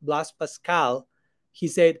from Blaise Pascal. He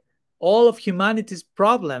said, all of humanity's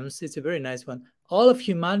problems, it's a very nice one, all of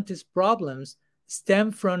humanity's problems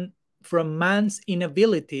stem from man's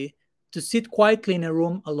inability to sit quietly in a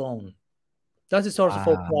room alone. That's the source of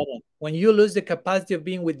all Wow. problem. When you lose the capacity of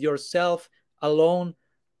being with yourself alone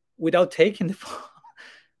without taking the phone,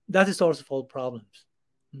 that's the source of all problems.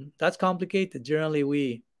 That's complicated. Generally,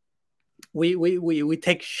 we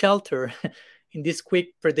take shelter in these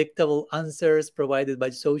quick, predictable answers provided by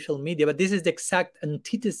social media. But this is the exact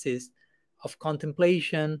antithesis of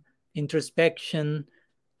contemplation, introspection,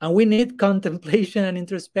 and we need contemplation and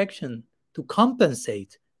introspection to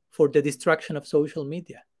compensate for the distraction of social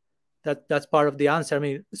media. That's part of the answer. I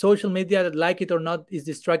mean, social media, like it or not, is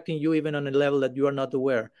distracting you even on a level that you are not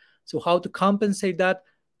aware. So how to compensate that?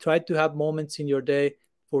 Try to have moments in your day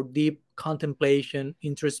for deep contemplation,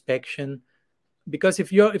 introspection, because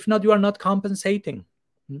if not, you are not compensating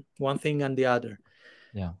one thing and the other.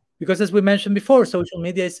 Yeah. Because as we mentioned before, social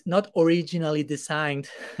media is not originally designed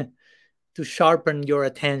to sharpen your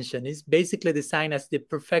attention. It's basically designed as the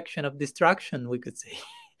perfection of distraction, we could say.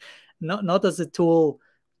 Not as a tool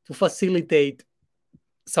to facilitate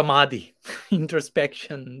samadhi,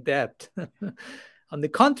 introspection, depth. On the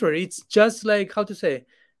contrary, it's just like, how to say,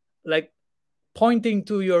 like pointing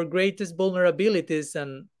to your greatest vulnerabilities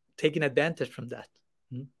and taking advantage from that.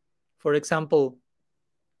 For example,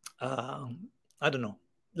 I don't know.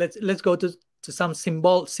 Let's go to some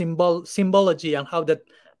symbology and how that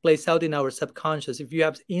plays out in our subconscious. If you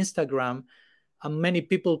have Instagram, and many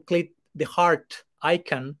people click the heart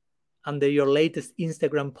icon under your latest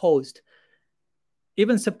Instagram post,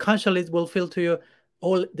 even subconsciously it will feel to you,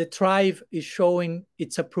 oh, the tribe is showing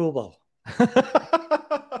its approval.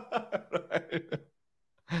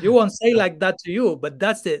 Right. You won't say like that to you, but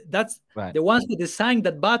that's Right. the ones who designed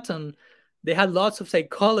that button. They had lots of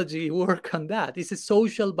psychology work on that. It's a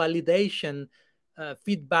social validation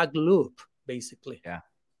feedback loop, basically. Yeah.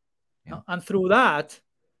 Yeah. And through that,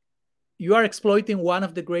 you are exploiting one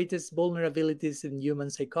of the greatest vulnerabilities in human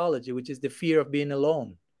psychology, which is the fear of being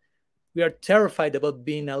alone. We are terrified about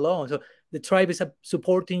being alone. So the tribe is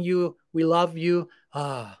supporting you. We love you.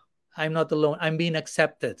 I'm not alone. I'm being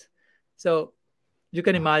accepted. So you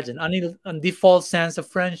can imagine, on default sense of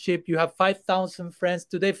friendship, you have 5,000 friends.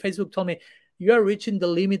 Today, Facebook told me you are reaching the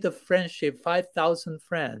limit of friendship, 5,000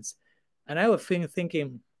 friends. And I was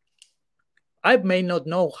thinking, I may not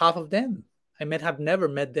know half of them. I may have never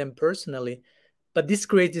met them personally, but this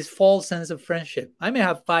creates this false sense of friendship. I may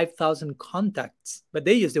have 5,000 contacts, but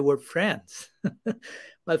they use the word friends.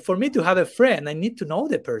 But for me to have a friend, I need to know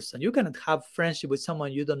the person. You cannot have friendship with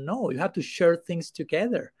someone you don't know. You have to share things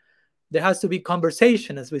together. There has to be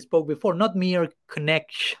conversation, as we spoke before, not mere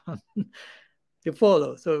connection. You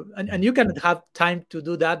follow? So, and you cannot have time to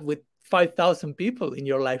do that with 5,000 people in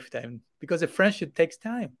your lifetime, because a friendship takes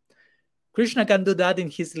time. Krishna can do that in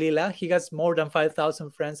his lila. He has more than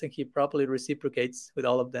 5,000 friends and he properly reciprocates with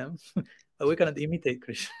all of them. But we cannot imitate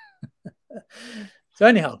Krishna. So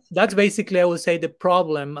anyhow, that's basically, I would say, the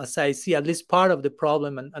problem, as I see, at least part of the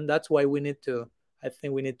problem. And that's why I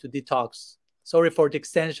think we need to detox. Sorry for the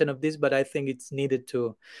extension of this, but I think it's needed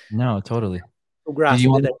No, totally. to Did grasp you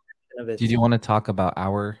the want dimension of did it. you want to talk about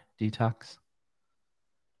our detox?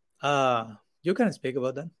 You can speak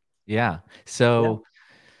about that. Yeah. So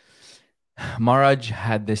Maharaj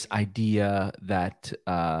had this idea that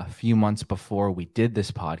a few months before we did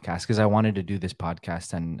this podcast, because I wanted to do this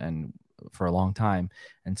podcast and for a long time.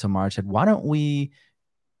 And so Maharaj said, why don't me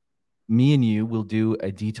and you will do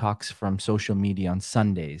a detox from social media on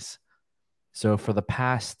Sundays. So for the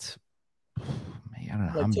past, I don't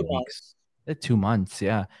know how Like many 2 months. weeks, 2 months.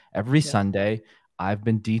 Yeah. Every Yeah. Sunday, I've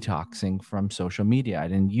been detoxing from social media. I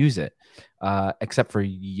didn't use it except for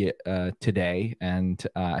today. And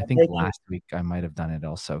I I'm think breaking, last week I might have done it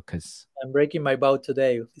also because, I'm breaking my vow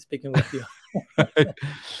today, speaking with you.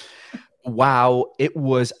 wow, it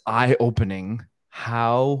was eye opening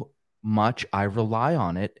how much I rely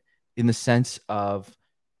on it in the sense of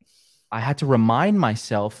I had to remind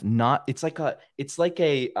myself not it's like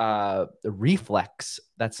a reflex.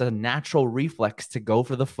 That's a natural reflex to go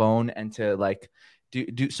for the phone and to like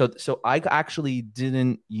do so I actually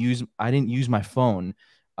I didn't use my phone.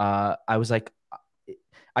 I was like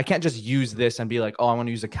I can't just use this and be like, oh, I want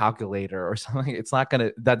to use a calculator or something. It's not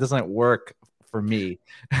gonna that doesn't work for me.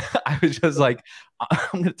 I was just like,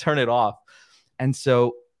 I'm gonna turn it off. And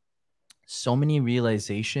so many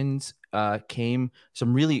realizations came,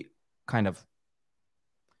 some really kind of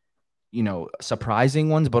surprising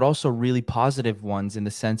ones, but also really positive ones in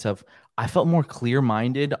the sense of I felt more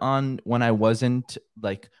clear-minded on when I wasn't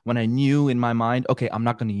like when I knew in my mind, okay, I'm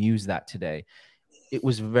not going to use that today. It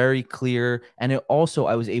was very clear, and it also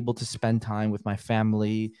I was able to spend time with my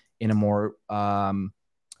family in a more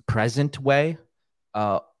present way,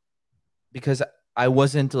 uh, because I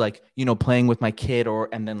wasn't like playing with my kid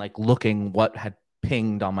and then like looking what had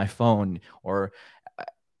pinged on my phone or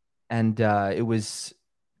and it was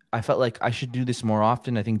I felt like I should do this more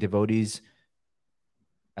often. I think devotees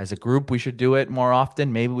as a group, we should do it more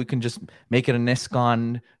often. Maybe we can just make it an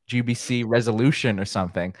ISKCON GBC resolution or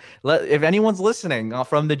something. If anyone's listening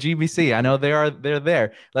from the GBC, I know they're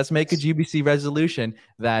there. Let's make a GBC resolution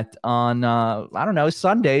that on I don't know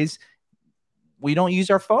Sundays we don't use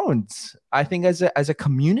our phones. I think as a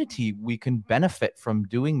community we can benefit from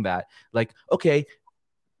doing that. Like okay,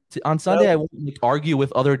 on Well, Sunday I won't like, argue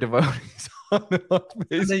with other devotees on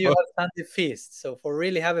Sunday you Facebook. have Sunday feast. So for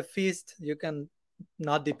really have a feast, you can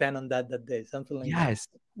not depend on that day, something like that. Yes.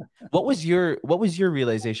 What was your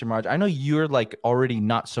realization, Marge? I know you're like already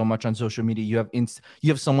not so much on social media. You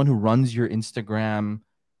have someone who runs your Instagram,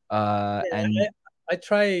 Yeah, and I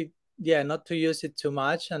try, yeah, not to use it too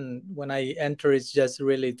much. And when I enter, it's just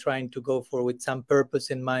really trying to go for with some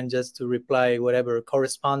purpose in mind, just to reply whatever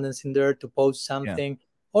correspondence in there, to post yeah, something,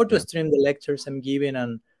 or to yeah, stream the lectures I'm giving,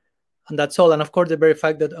 and that's all. And of course, the very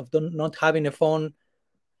fact that of not having a phone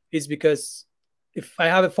is because if I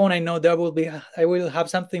have a phone, I know I will have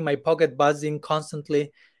something in my pocket buzzing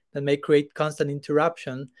constantly that may create constant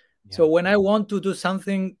interruption. yeah. So when I want to do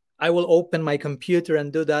something, I will open my computer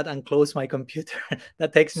and do that and close my computer.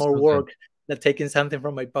 That takes more So good. work than taking something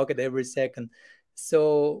from my pocket every second.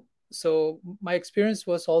 So my experience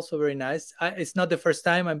was also very nice. It's not the first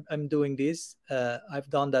time I'm doing this. I've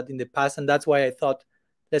done that in the past, and that's why I thought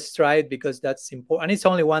let's try it because that's important. And it's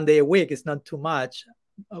only one day a week. It's not too much.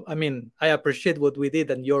 I mean, I appreciate what we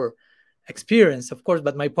did and your experience, of course.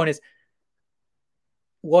 But my point is,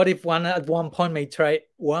 what if one at one point may try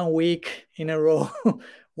 1 week in a row,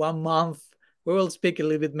 1 month? We will speak a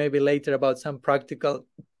little bit maybe later about some practical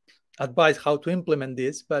advice how to implement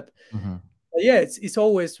this. Mhm. But yeah, it's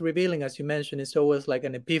always revealing, as you mentioned. It's always like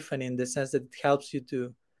an epiphany in the sense that it helps you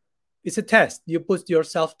to. It's a test. You put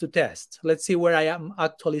yourself to test. Let's see where I am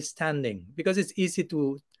actually standing, because it's easy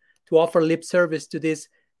to offer lip service to this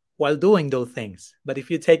while doing those things. But if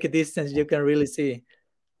you take a distance, you can really see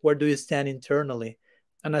where do you stand internally.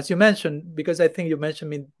 And as you mentioned, because I think you mentioned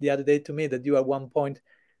me the other day to me that you at one point,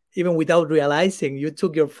 even without realizing, you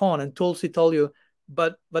took your phone and Tulsi told you,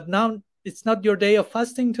 but now it's not your day of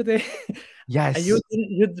fasting today. And you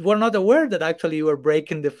Yes, were not aware that actually you were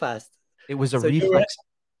breaking the fast. it was a So you were reflex.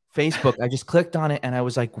 Facebook. I just clicked on it and I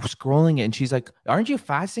was like scrolling it, and she's like, "Aren't you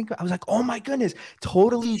fasting?" I was like, "Oh my goodness!"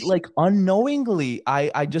 Totally like unknowingly,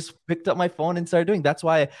 I just picked up my phone and started doing. That's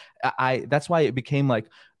why it became like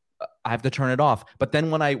I have to turn it off. But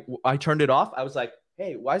then when I turned it off, I was like,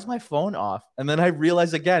 hey, why is my phone off? And then I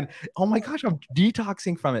realized again, oh my gosh, I'm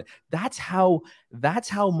detoxing from it. That's how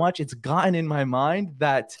much it's gotten in my mind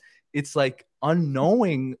that it's like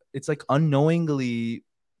unknowingly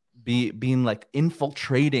being like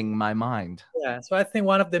infiltrating my mind. Yeah, so I think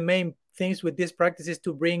one of the main things with this practice is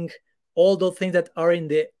to bring all those things that are in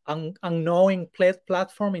the unknowing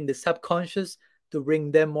platform, in the subconscious, to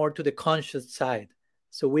bring them more to the conscious side.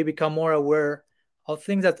 So we become more aware of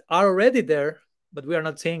things that are already there, but we are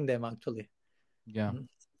not seeing them actually. Yeah. Mhm.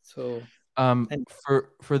 So, and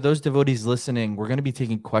For those devotees listening, we're going to be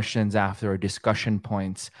taking questions after our discussion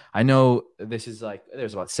points. I know this is like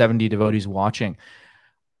there's about 70 devotees watching.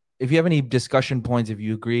 If you have any discussion points, if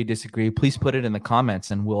you agree, disagree, please put it in the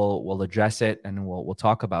comments and we'll address it and we'll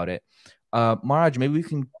talk about it. Maharaj, maybe we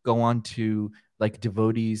can go on to like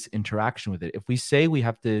devotees' interaction with it. If we say we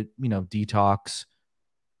have to, detox,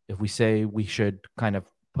 if we say we should kind of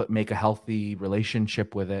make a healthy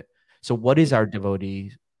relationship with it. So what is our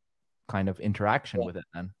devotee kind of interaction with it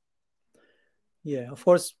then? Yeah, of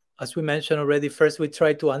course, as we mentioned already, first we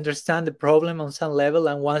try to understand the problem on some level.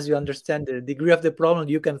 And once you understand the degree of the problem,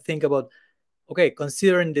 you can think about, okay,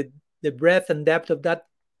 considering the breadth and depth of that,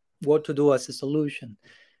 what to do as a solution.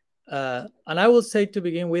 And I will say to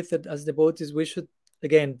begin with that as devotees, we should,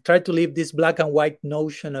 again, try to leave this black and white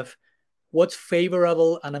notion of what's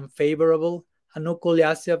favorable and unfavorable.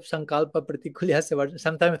 Anukulyasya sankalpa pratikulyasya.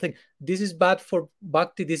 Sometimes I think this is bad for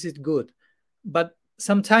bhakti, this is good. But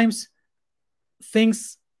sometimes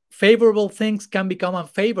favorable things can become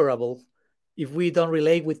unfavorable if we don't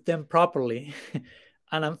relate with them properly.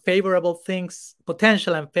 And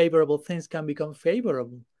potential unfavorable things can become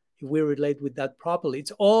favorable if we relate with that properly.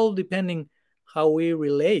 It's all depending how we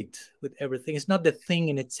relate with everything. It's not the thing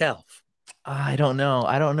in itself. I don't know.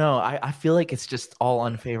 I feel like it's just all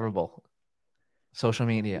unfavorable. Social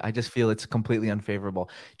media. I just feel it's completely unfavorable.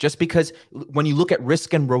 Just because when you look at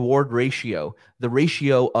risk and reward ratio, the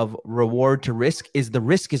ratio of reward to risk is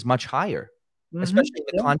much higher, especially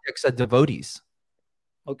in the context of devotees.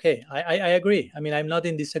 Okay, I agree. I mean, I'm not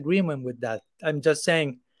in disagreement with that. I'm just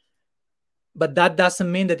saying, but that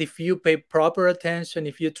doesn't mean that if you pay proper attention,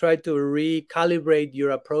 if you try to recalibrate your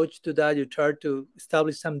approach to that, you try to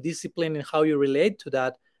establish some discipline in how you relate to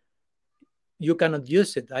that, you cannot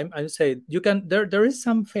use it. I'm saying you can. There is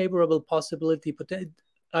some favorable possibility, but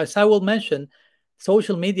as I will mention,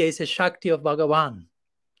 social media is a Shakti of Bhagavan.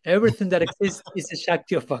 Everything that exists is a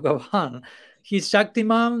Shakti of Bhagavan. His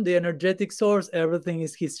Shaktiman, the energetic source, everything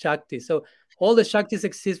is his Shakti. So all the Shaktis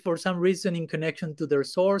exist for some reason in connection to their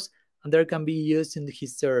source, and they can be used in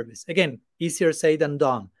his service. Again, easier said than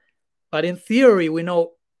done. But in theory, we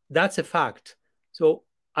know that's a fact. So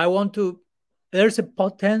there's a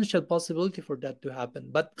potential possibility for that to happen.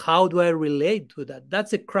 But how do I relate to that?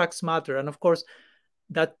 That's a crux matter. And of course,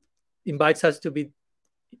 that invites us to be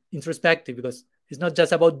introspective, because it's not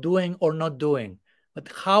just about doing or not doing, but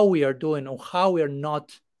how we are doing or how we are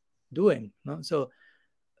not doing. No? So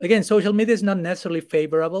again, social media is not necessarily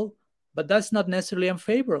favorable, but that's not necessarily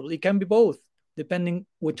unfavorable. It can be both, depending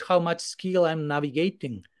with how much skill I'm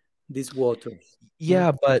navigating these waters.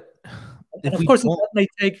 Yeah, but and of course, that may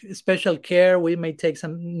take special care. We may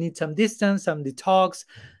need some distance, some detox,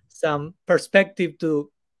 some perspective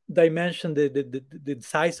to dimension the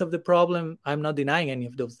size of the problem. I'm not denying any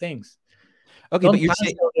of those things. Okay, but you're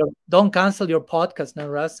saying don't cancel your podcast,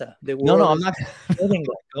 Narasa. No, I'm not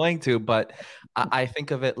going to. But I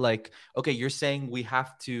think of it like, okay, you're saying we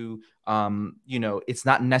have to, it's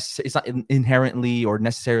not necessary. It's not inherently or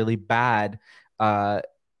necessarily bad,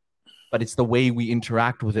 but it's the way we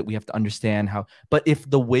interact with it. We have to understand how. But if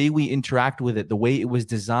the way we interact with it, the way it was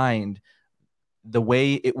designed, the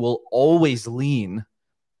way it will always lean,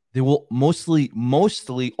 they will mostly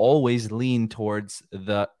always lean towards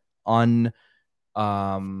the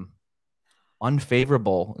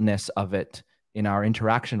unfavorableness of it in our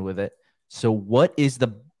interaction with it. So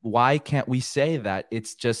why can't we say that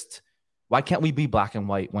it's just, why can't we be black and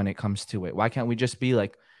white when it comes to it? Why can't we just be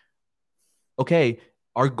like, okay,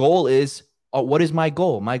 our goal is, what is my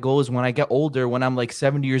goal? My goal is when I get older, when I'm like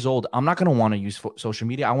 70 years old, I'm not going to want to use social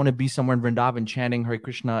media. I want to be somewhere in Vrindavan chanting Hare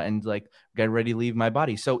Krishna and like get ready to leave my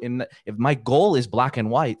body. So if my goal is black and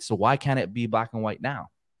white, so why can't it be black and white now?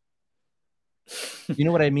 You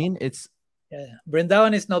know what I mean? It's, yeah,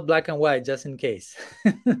 Vrindavan is not black and white, just in case.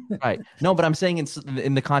 Right. No, but I'm saying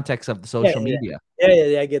in the context of the social media.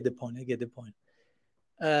 Yeah, I get the point.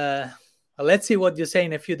 Let's see what you say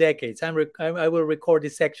in a few decades. I will record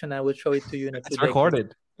this section. I will show it to you in a few decades. It's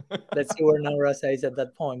recorded. Let's see where Narasa is at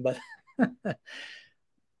that point. But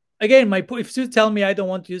again, if you tell me I don't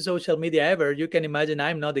want to use social media ever, you can imagine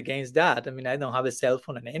I'm not against that. I mean, I don't have a cell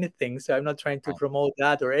phone and anything, so I'm not trying to promote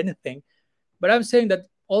that or anything. But I'm saying that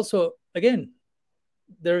also, again,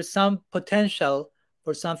 there is some potential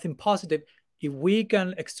for something positive. If we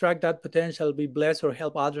can extract that potential, be blessed or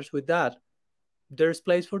help others with that, there's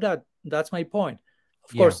place for that. That's my point.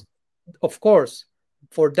 Of course,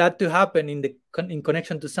 for that to happen in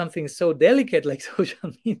connection to something so delicate like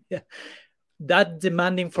social media, that's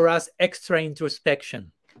demanding for us extra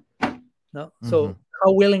introspection. No, so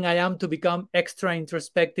how willing I am to become extra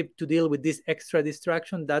introspective to deal with this extra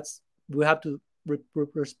distraction. We have to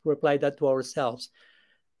reply that to ourselves,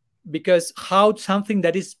 because how something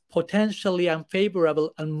that is potentially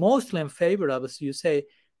unfavorable and mostly unfavorable, as you say,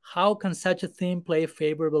 how can such a thing play a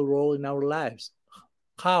favorable role in our lives?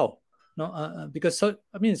 How? No, because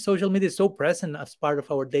social media is so present as part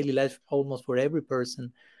of our daily life, almost for every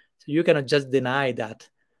person. So you cannot just deny that.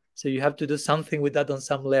 So you have to do something with that on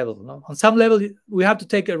some level. No? On some level, we have to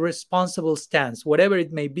take a responsible stance, whatever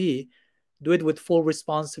it may be. Do it with full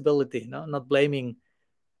responsibility, no? Not blaming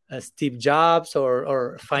Steve Jobs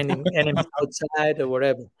or finding enemies outside or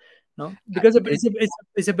whatever. No, because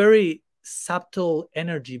it's a very subtle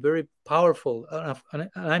energy, very powerful, and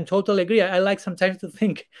I'm totally agree. I like sometimes to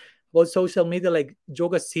think about social media like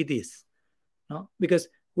yoga cities, no, because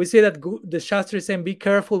we say that the Shastra is saying be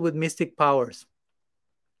careful with mystic powers,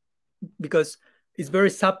 because it's very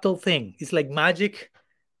subtle thing. It's like magic,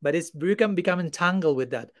 but you can become entangled with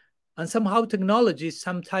that. And somehow technology is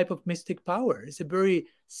some type of mystic power. It's a very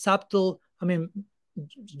subtle,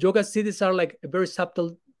 yoga cities are like a very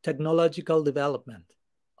subtle technological development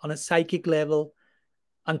on a psychic level.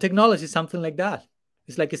 And technology is something like that.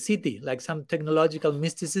 It's like a city, like some technological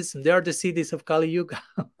mysticism. They are the cities of Kali Yuga.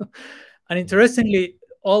 And interestingly,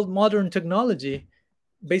 all modern technology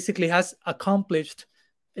basically has accomplished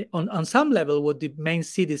on some level what the main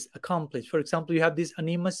cities accomplish. For example, you have this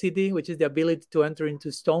anima city, which is the ability to enter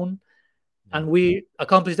into stone. And we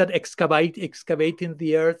accomplish that excavating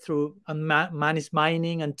the earth through, and man is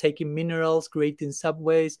mining and taking minerals, creating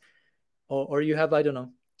subways. Or you have, I don't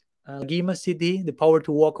know, Gima city, the power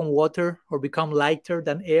to walk on water or become lighter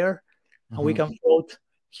than air. And we can float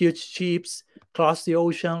huge ships, cross the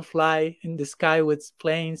ocean, fly in the sky with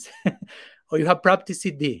planes. Or you have Prapti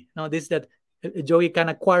Siddhi. Now, this that a yogi can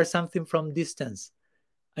acquire something from distance.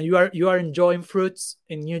 And you are enjoying fruits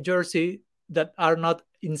in New Jersey that are not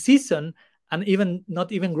in season and even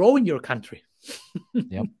not even grow in your country.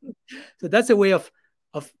 Yep. So that's a way of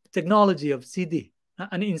technology, of CD.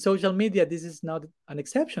 And in social media, this is not an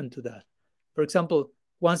exception to that. For example,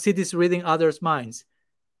 one city is reading others' minds.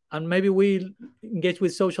 And maybe we engage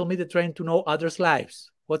with social media trying to know others'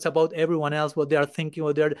 lives. What's about everyone else, what they are thinking,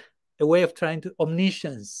 what they're a way of trying to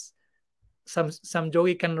omniscience. Some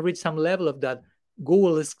yogi can reach some level of that.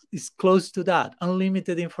 Google is close to that,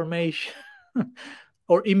 unlimited information.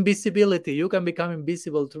 Or invisibility. You can become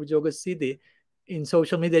invisible through Yoga City. In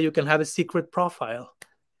social media, you can have a secret profile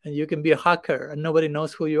and you can be a hacker and nobody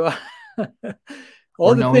knows who you are.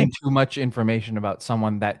 Or knowing too much information about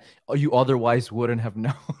someone that you otherwise wouldn't have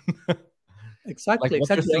known. Exactly. Like what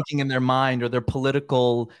they're thinking in their mind or their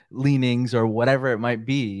political leanings or whatever it might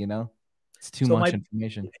be, It's too much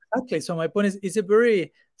information. Exactly. So my point is,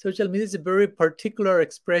 social media is a very particular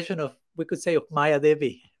expression of, we could say, of Maya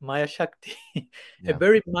Devi, Maya Shakti, a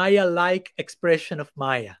very Maya-like expression of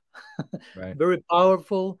Maya. Right. Very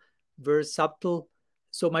powerful, very subtle.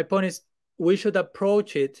 So my point is, we should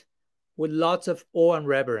approach it with lots of awe and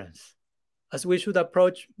reverence, as we should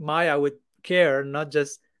approach Maya with care, not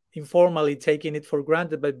just informally taking it for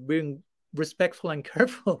granted, but being respectful and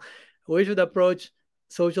careful. We should approach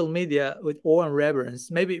social media with awe and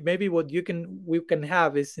reverence. Maybe what we can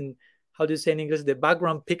have is, in, how do you say in English, the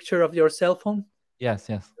background picture of your cell phone. Yes.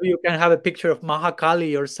 You can have a picture of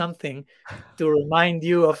Mahakali or something to remind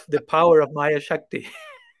you of the power of Maya Shakti.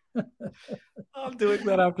 I'm doing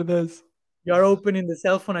that after this. You are opening the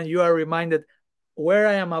cell phone and you are reminded where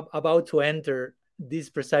I am about to enter this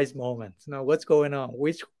precise moment. Now, what's going on?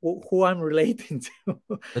 Who I'm relating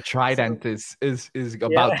to? The trident is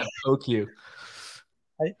about to poke you.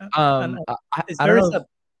 It's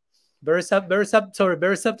very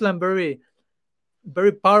subtle and very,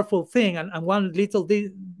 very powerful thing. And one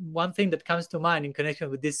thing that comes to mind in connection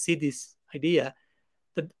with this cities idea,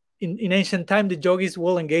 that in ancient time the yogis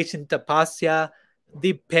will engage in tapasya,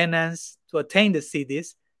 deep penance to attain the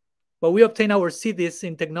cities, but we obtain our cities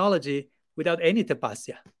in technology without any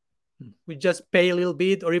tapasya. We just pay a little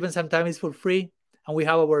bit, or even sometimes it's for free, and we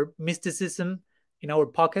have our mysticism in our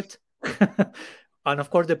pocket. And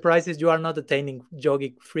of course, the price is you are not attaining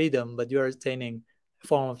yogic freedom, but you are attaining a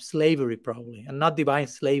form of slavery, probably, and not divine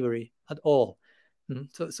slavery at all.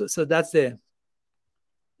 So that's the.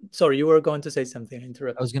 Sorry, you were going to say something.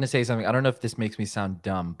 Interrupt. I was going to say something. I don't know if this makes me sound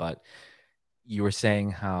dumb, but you were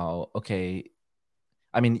saying how, okay,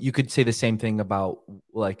 I mean, you could say the same thing about,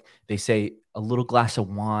 like, they say a little glass of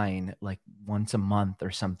wine, like once a month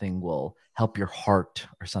or something, will help your heart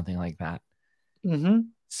or something like that. Mm-hmm.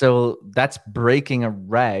 So that's breaking a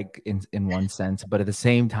reg in one sense, but at the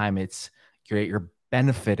same time, you're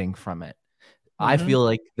benefiting from it. Mm-hmm. I feel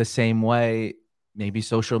like the same way maybe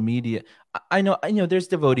social media. I know there's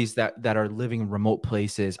devotees that are living in remote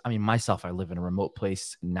places. I mean, myself, I live in a remote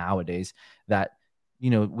place nowadays that,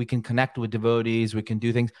 we can connect with devotees, we can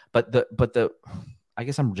do things, but the I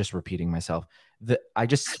guess I'm just repeating myself. I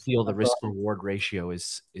just feel the risk reward ratio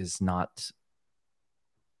is not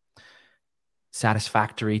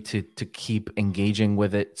satisfactory to keep engaging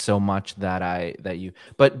with it so much but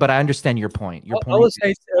I understand your point. I would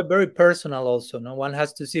say it's very personal also. No one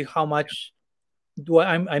has to see how much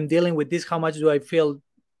I'm dealing with this, how much do I feel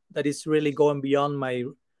that it's really going beyond my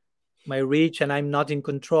reach and I'm not in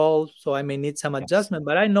control, so I may need some adjustment.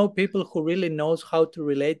 But I know people who really knows how to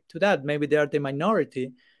relate to that. Maybe they are the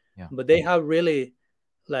minority, but they have really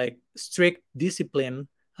like strict discipline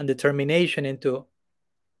and determination into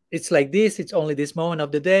it's like this, it's only this moment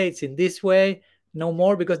of the day, it's in this way, no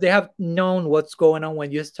more, because they have known what's going on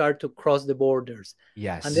when you start to cross the borders.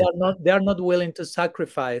 Yes. And they are not willing to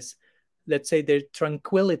sacrifice, let's say, their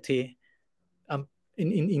tranquility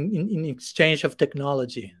in exchange of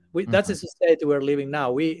technology. That's a society we're living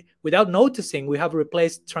now. Without noticing, we have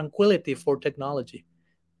replaced tranquility for technology.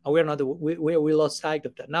 And we're not we lost sight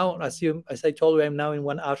of that. Now, as I told you, I'm now in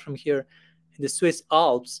one ashram here in the Swiss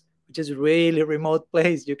Alps, which is a really remote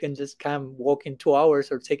place. You can just come walk in 2 hours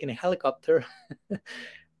or take in a helicopter.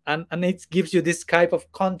 and it gives you this type of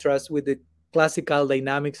contrast with the classical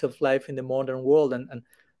dynamics of life in the modern world. And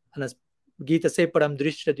as Gita said, param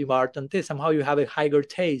drishya divartante, somehow you have a higher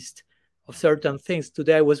taste of certain things.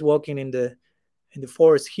 Today I was walking in the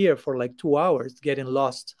forest here for like 2 hours, getting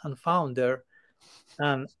lost and found there.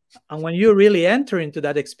 And when you really enter into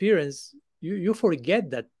that experience, you forget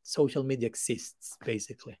that social media exists,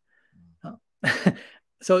 basically.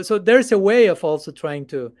 So there's a way of also trying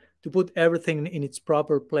to put everything in its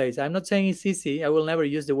proper place. I'm not saying it's easy. I will never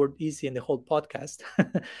use the word easy in the whole podcast,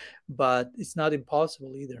 but it's not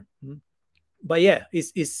impossible either. But yeah,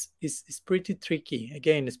 it's pretty tricky,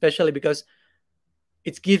 again, especially because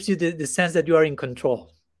it gives you the sense that you are in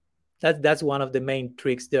control. That's one of the main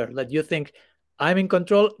tricks there. That you think I'm in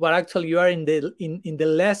control, but actually you are in the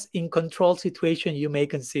less in control situation you may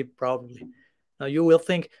conceive, probably. Now you will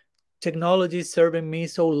think technology is serving me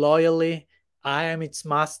so loyally, I am its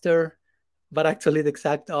master, but actually the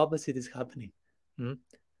exact opposite is happening.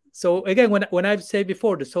 So again, when I've said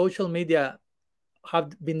before, the social media have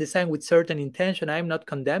been designed with certain intention, I'm not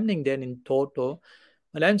condemning them in total,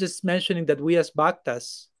 but I'm just mentioning that we as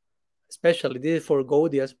bhaktas, especially this is for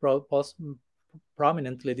Gaudias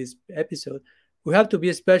prominently this episode, we have to be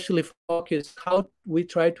especially focused how we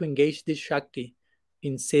try to engage this Shakti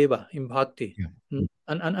in seva, in bhakti.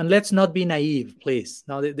 And let's not be naive, please.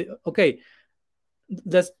 Now, okay,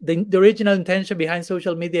 that's the original intention behind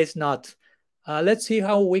social media is not, let's see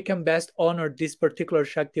how we can best honor this particular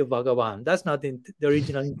Shakti of Bhagavan. That's not the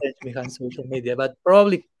original intention behind social media, but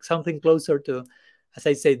probably something closer to, as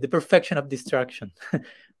I say, the perfection of distraction.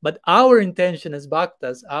 But our intention as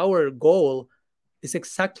bhaktas, our goal is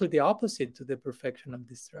exactly the opposite to the perfection of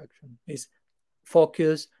distraction. Is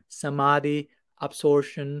focus, samadhi,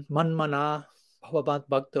 absorption, manmana, bhavavat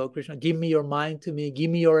bhakta, Krishna. Give me your mind to me,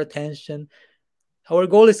 give me your attention. Our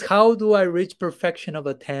goal is how do I reach perfection of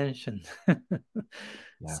attention?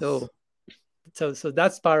 Yes. So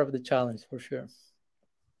that's part of the challenge for sure.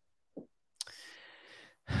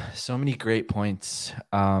 So many great points.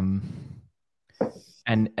 And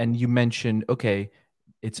you mentioned, okay,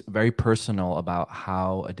 it's very personal about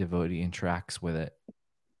how a devotee interacts with it.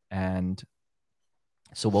 And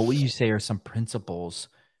so what would you say are some principles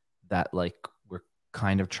that like we're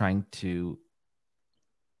kind of trying to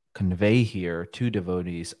convey here to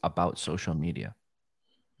devotees about social media?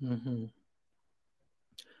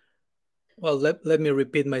 Well, let me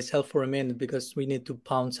repeat myself for a minute because we need to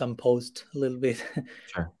pound some post a little bit.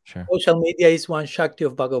 Sure. Social media is one Shakti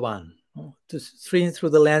of Bhagavan. To stream through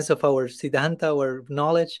the lens of our Siddhanta, our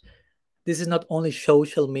knowledge, this is not only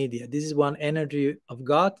social media. This is one energy of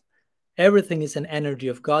God. Everything is an energy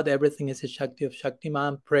of God. Everything is a Shakti of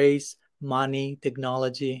Shaktiman, praise, money,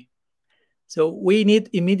 technology. So we need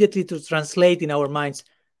immediately to translate in our minds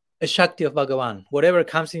a Shakti of Bhagavan. Whatever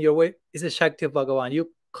comes in your way is a Shakti of Bhagavan.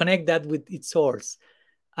 You connect that with its source.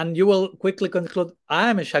 And you will quickly conclude, I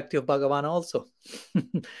am a Shakti of Bhagavan also.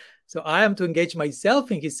 So I am to engage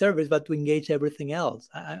myself in his service, but to engage everything else.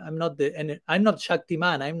 I'm not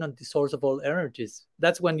Shaktiman. I'm not the source of all energies.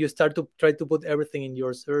 That's when you start to try to put everything in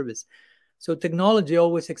your service. So technology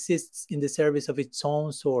always exists in the service of its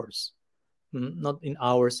own source, not in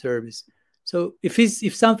our service. So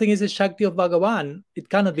if something is a Shakti of Bhagavan, it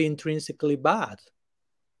cannot be intrinsically bad.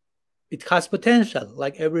 It has potential,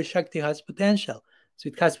 like every Shakti has potential. So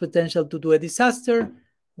it has potential to do a disaster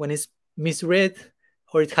when it's misread,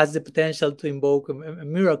 or it has the potential to invoke a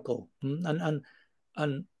miracle.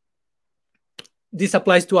 And this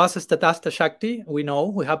applies to us as Tatastha Shakti. We know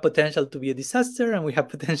we have potential to be a disaster and we have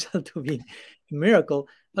potential to be a miracle.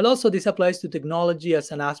 But also this applies to technology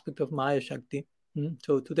as an aspect of Maya Shakti.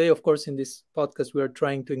 So today, of course, in this podcast, we are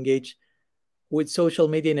trying to engage with social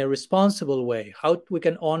media in a responsible way. How we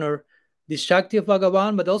can honor the Shakti of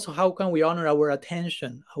Bhagavan, but also how can we honor our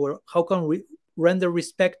attention? How can we render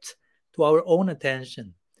respect to our own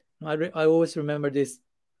attention? I always remember this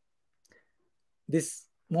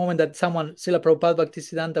moment that someone, Srila Prabhupada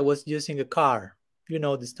Bhaktisiddhanta, was using a car. You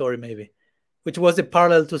know the story maybe, which was a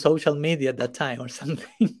parallel to social media at that time or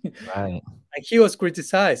something. Right. And he was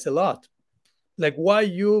criticized a lot. Like, why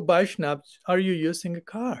you Vaishnavas are you using a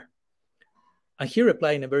car? And he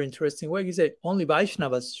replied in a very interesting way. He said, only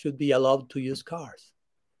Vaishnavas should be allowed to use cars.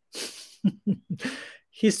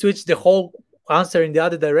 He switched the whole answer in the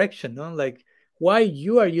other direction. No? Like, why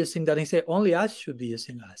you are using that? He said, only us should be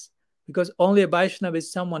using us. Because only a Vaishnava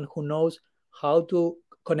is someone who knows how to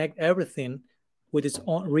connect everything with its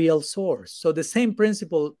own real source. So the same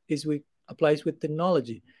principle applies with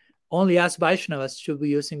technology. Only us Vaishnavas should be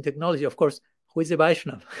using technology. Of course, who is a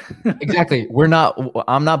Vaishnava? Exactly.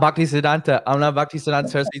 I'm not Bhaktisiddhanta. I'm not Bhaktisiddhanta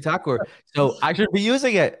Saraswati Thakur. So I should be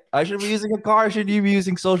using it. I should be using a car. I should be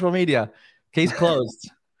using social media. Case closed.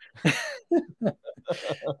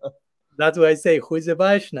 That's why I say, who is a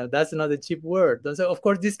Vaishnava? That's not a cheap word. And so, of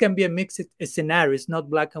course, this can be a mixed scenario. It's not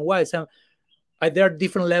black and white. There are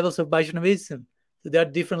different levels of Vaishnavism. So there are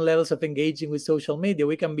different levels of engaging with social media.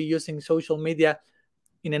 We can be using social media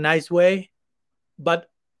in a nice way, but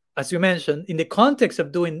as you mentioned, in the context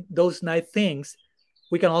of doing those nice things,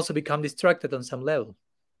 we can also become distracted on some level.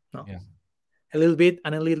 No? Yeah. A little bit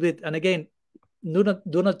and a little bit. And again, do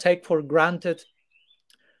not take for granted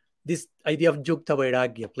this idea of Yukta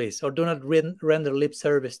Vairagya, please, or do not render lip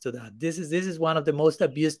service to that. This is one of the most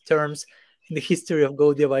abused terms in the history of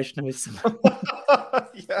Gaudiya Vaishnavism.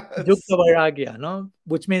 Yes. Yukta Vairagya, no?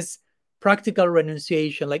 Which means practical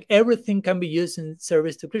renunciation. Like everything can be used in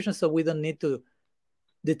service to Krishna, so we don't need to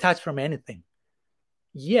detach from anything.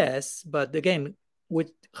 Yes, but again,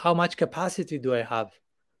 with how much capacity do I have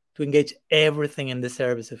to engage everything in the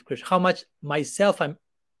service of Krishna? How much myself I'm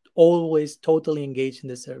always totally engaged in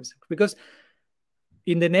the service? Because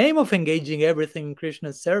in the name of engaging everything in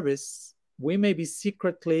Krishna's service, we may be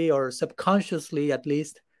secretly or subconsciously at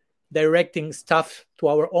least directing stuff to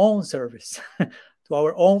our own service, to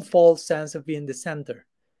our own false sense of being the center.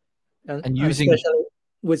 And using, especially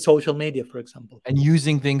with social media, for example. And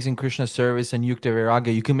using things in Krishna's service and Yukta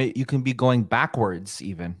Vairagya, you can be going backwards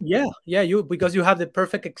even. Yeah, because you have the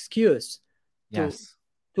perfect excuse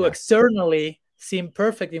to externally seem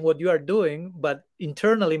perfect in what you are doing, but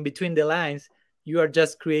internally, in between the lines, you are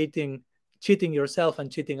just cheating yourself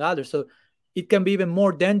and cheating others. So it can be even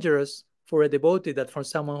more dangerous for a devotee than for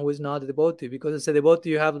someone who is not a devotee, because as a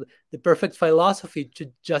devotee, you have the perfect philosophy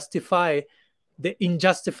to justify the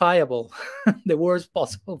injustifiable, the worst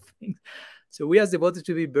possible thing. So we as devotees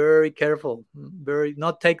to be very careful,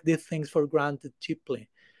 not take these things for granted cheaply.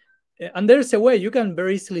 And there's a way you can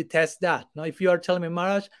very easily test that. Now, if you are telling me,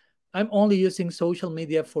 Maharaj, I'm only using social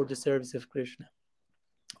media for the service of Krishna.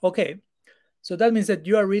 Okay, so that means that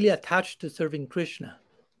you are really attached to serving Krishna.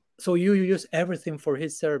 So you use everything for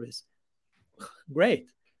his service. Great.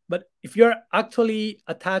 But if you're actually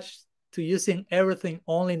attached to using everything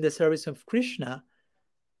only in the service of Krishna,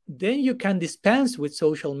 then you can dispense with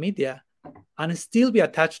social media and still be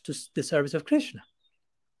attached to the service of Krishna.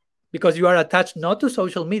 Because you are attached not to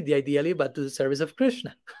social media ideally, but to the service of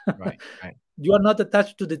Krishna. Right. You are not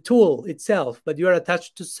attached to the tool itself, but you are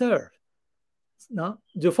attached to serve. No?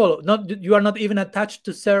 Do you follow? You are not even attached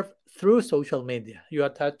to serve through social media. You are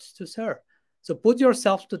attached to serve. So put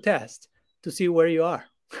yourself to test to see where you are.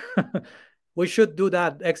 We should do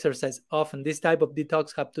that exercise often. This type of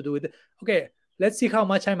detox have to do with, okay, let's see how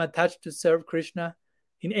much I'm attached to serve Krishna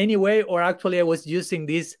in any way, or actually I was using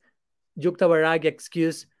this Yukta Vairagya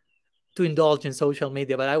excuse to indulge in social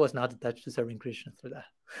media, but I was not attached to serving Krishna through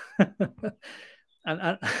that.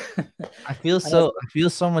 I feel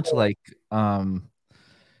so much like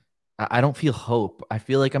I don't feel hope. I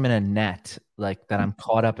feel like I'm in a net, like that I'm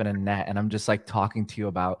caught up in a net, and I'm just like talking to you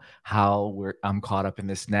about how I'm caught up in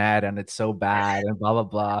this net and it's so bad and blah blah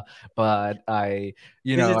blah. But I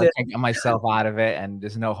can't get myself out of it, and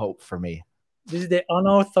there's no hope for me. This is the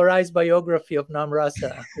unauthorized biography of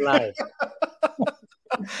Namrasa live.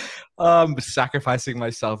 Sacrificing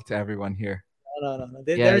myself to everyone here. No.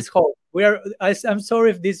 There is hope. I'm sorry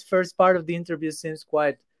if this first part of the interview seems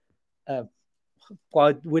quite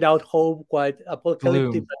without hope, quite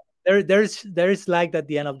apocalyptic. There's light at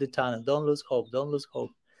the end of the tunnel. Don't lose hope. Don't lose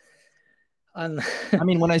hope. And I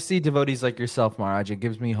mean, when I see devotees like yourself, Maharaj, it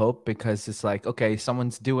gives me hope, because it's like, okay,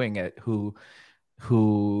 someone's doing it who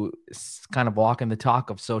is kind of walking the talk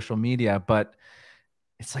of social media, but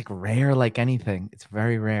it's like rare, like anything. It's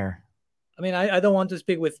very rare. I mean, I don't want to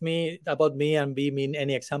speak with me about me and be mean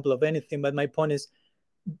any example of anything, but my point is,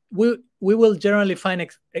 we will generally find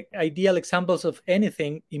ideal examples of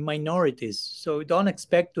anything in minorities. So don't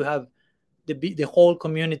expect to have the whole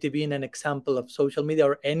community being an example of social media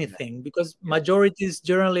or anything, because majorities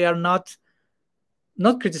generally are not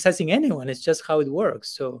criticizing anyone. It's just how it works.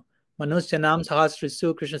 So Manusyanam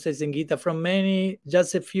Sahasrisu, Krishna says in Gita, from many,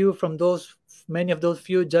 just a few, from those many of those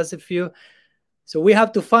few, just a few. So we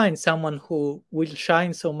have to find someone who will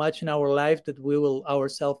shine so much in our life that we will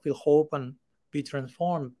ourselves feel hope and be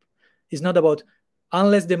transformed. It's not about,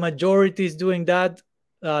 unless the majority is doing that,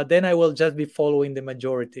 then I will just be following the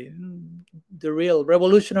majority. The real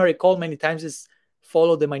revolutionary call many times is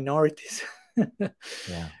follow the minorities.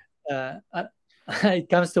 Yeah. It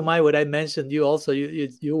comes to mind what I mentioned. You also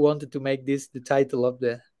you wanted to make this the title of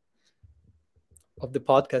the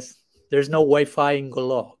podcast. There's no Wi-Fi in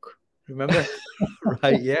Golok. Remember?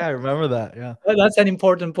 Right. Yeah, I remember that. Yeah. Well, that's an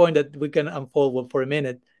important point that we can unfold for a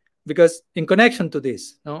minute, because in connection to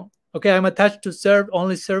this, no, okay, I'm attached to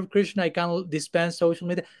only serve Krishna. I can't dispense social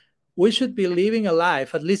media. We should be living a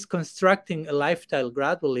life, at least constructing a lifestyle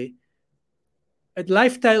gradually.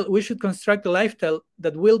 We should construct a lifestyle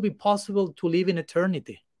that will be possible to live in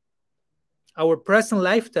eternity. Our present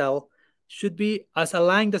lifestyle should be as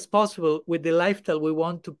aligned as possible with the lifestyle we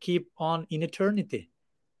want to keep on in eternity.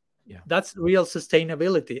 Yeah. That's real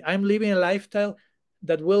sustainability. I'm living a lifestyle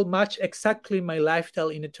that will match exactly my lifestyle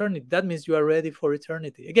in eternity. That means you are ready for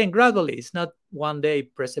eternity. Again, gradually. It's not one day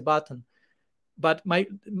press a button. But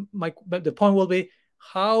the point will be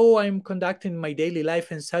how I'm conducting my daily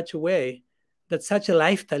life in such a way that such a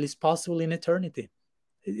lifestyle is possible in eternity.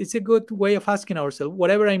 It's a good way of asking ourselves,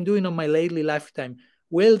 whatever I'm doing on my daily lifetime,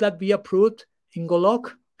 will that be approved in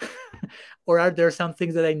Golok? Or are there some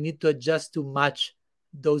things that I need to adjust to match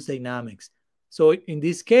those dynamics? So in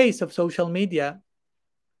this case of social media,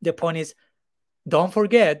 the point is, don't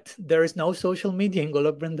forget, there is no social media in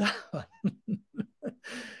Golok Vrindavan.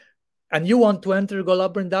 And you want to enter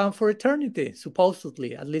Golok Vrindavan for eternity,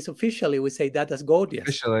 supposedly, at least officially, we say that as Gaudias.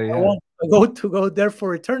 Officially, yeah. I want to go there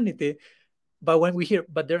for eternity. But when we hear,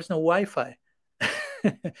 but there's no Wi-Fi.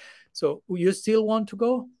 So you still want to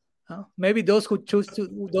go? Maybe those who choose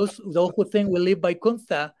to, those who think we live by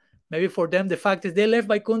Kunta, maybe for them the fact is they left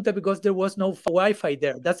Vaikuntha because there was no Wi-Fi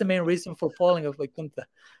there. That's the main reason for falling of Vaikuntha.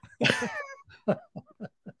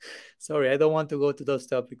 Sorry, I don't want to go to those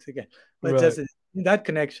topics again. But just in that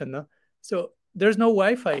connection, no? So there's no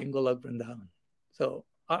Wi-Fi in Golok Vrindavan. So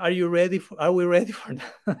are we ready for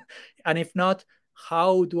that? And if not,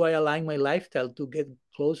 how do I align my lifestyle to get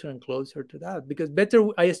closer and closer to that? Because better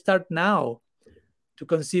I start now to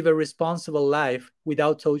conceive a responsible life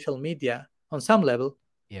without social media on some level.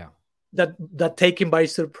 Yeah. That taken by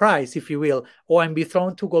surprise, if you will. Or I'm be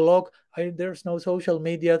thrown to Golok. There's no social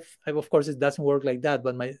media. Of course, it doesn't work like that,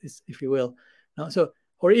 but if you will. So,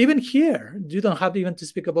 or even here, you don't have even to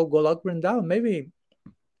speak about Golok Vrindavan. Maybe,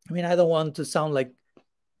 I mean, I don't want to sound like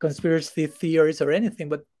conspiracy theories or anything,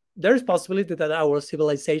 but there's possibility that our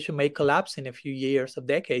civilization may collapse in a few years or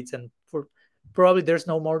decades, and probably there's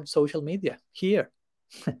no more social media here.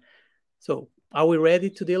 So are we ready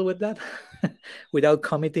to deal with that without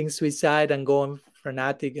committing suicide and going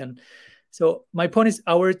fanatic? And so my point is,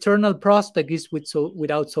 our eternal prospect is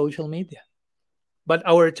without social media, but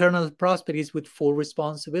our eternal prospect is with full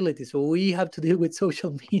responsibility. So we have to deal with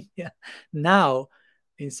social media now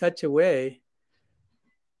in such a way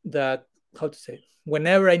that, how to say,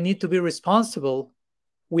 whenever I need to be responsible,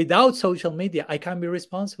 without social media, I can be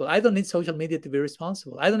responsible. I don't need social media to be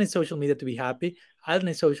responsible. I don't need social media to be happy. I don't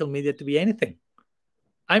need social media to be anything.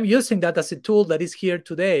 I'm using that as a tool that is here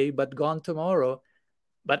today, but gone tomorrow.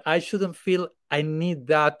 But I shouldn't feel I need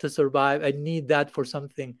that to survive. I need that for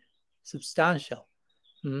something substantial.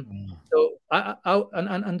 So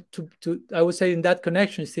I would say in that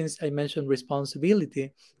connection, since I mentioned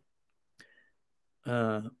responsibility,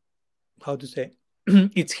 how to say,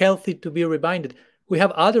 it's healthy to be reminded. We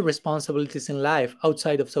have other responsibilities in life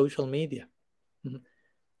outside of social media.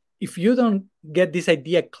 If you don't get this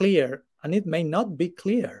idea clear, and it may not be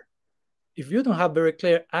clear, if you don't have very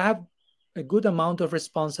clear, I have a good amount of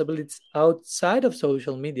responsibilities outside of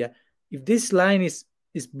social media. If this line is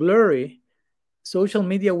blurry, social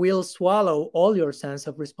media will swallow all your sense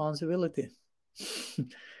of responsibility.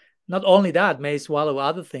 Not only that, may swallow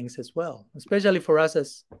other things as well, especially for us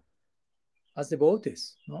as as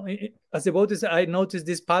devotees. As devotees, I noticed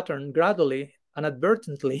this pattern gradually and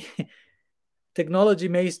inadvertently. Technology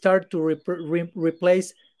may start to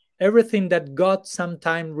replace everything that God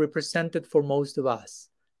sometime represented for most of us.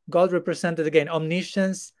 God represented, again,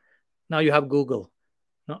 omniscience. Now you have Google.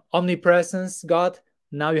 Omnipresence, God.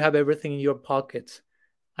 Now you have everything in your pocket.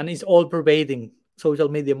 And it's all pervading social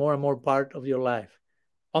media, more and more part of your life.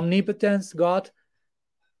 Omnipotence, God.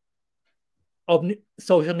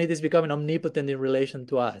 Social media is becoming omnipotent in relation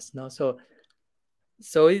to us.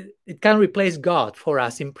 So it can replace God for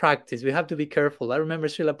us in practice. We have to be careful. I remember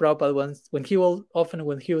Srila Prabhupada once, when he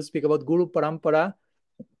will speak about Guru Parampara,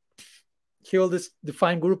 he will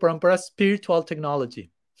define Guru Parampara as spiritual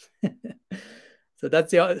technology. So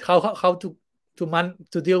that's how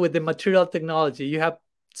to deal with the material technology. You have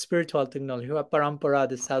spiritual technology. You have Parampara,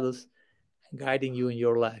 the sadhus guiding you in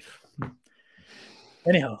your life.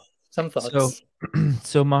 Anyhow, some thoughts.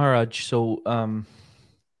 So Maharaj,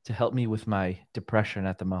 to help me with my depression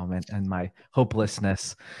at the moment and my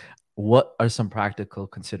hopelessness, what are some practical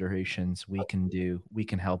considerations we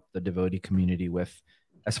can help the devotee community with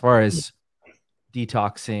as far as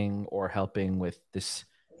detoxing or helping with this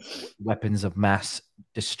weapons of mass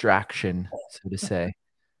distraction, so to say?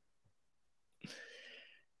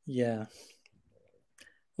 Yeah.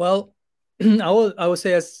 Well, I would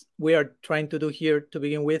say, as we are trying to do here to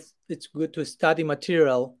begin with, it's good to study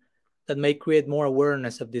material that may create more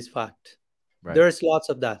awareness of this fact. Right. There's lots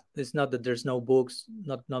of that. It's not that there's no books,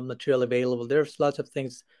 not material available. There's lots of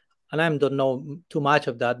things, and I don't know too much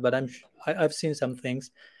of that, but I've seen some things.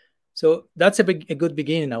 So that's a good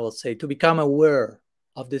beginning, I will say, to become aware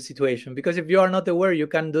of the situation. Because if you are not aware, you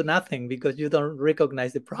can do nothing because you don't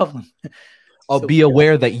recognize the problem. So be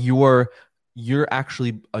aware that you're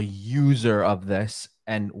actually a user of this.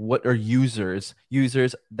 And what are users?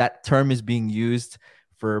 Users, that term is being used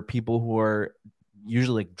for people who are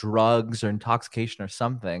usually like drugs or intoxication or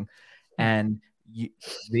something. And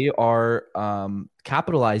they are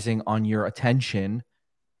capitalizing on your attention,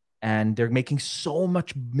 and they're making so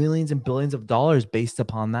much millions and billions of dollars based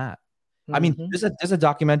upon that. I mean, there's a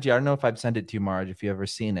documentary. I don't know if I've sent it to you, Maharaj, if you've ever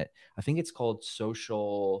seen it. I think it's called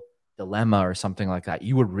Social Dilemma or something like that.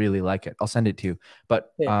 You would really like it. I'll send it to you.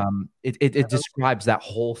 But it describes that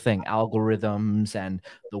whole thing, algorithms, and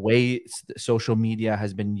the way social media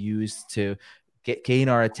has been used to gain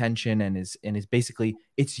our attention, and is basically,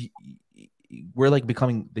 we're like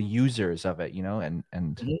becoming the users of it, and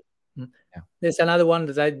yeah. There's another one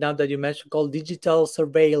that now that you mentioned called digital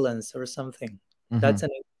surveillance or something. That's a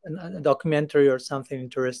documentary or something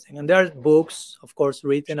interesting. And there are books, of course,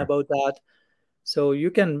 written about that. So you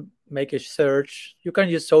can make a search. You can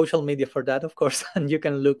use social media for that, of course, and you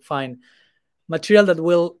can find material that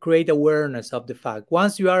will create awareness of the fact.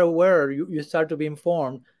 Once you are aware, you start to be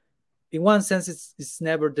informed. In one sense, it's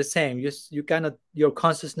never the same. You cannot. Your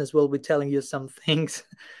consciousness will be telling you some things.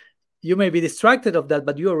 You may be distracted of that,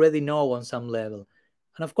 but you already know on some level.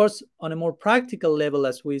 And of course, on a more practical level,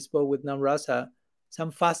 as we spoke with Namrasa, some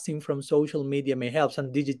fasting from social media may help,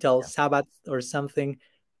 some digital Sabbath or something,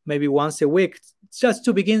 maybe once a week, just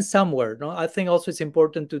to begin somewhere. No, I think also it's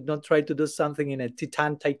important to not try to do something in a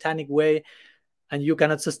titanic way, and you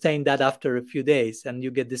cannot sustain that after a few days, and you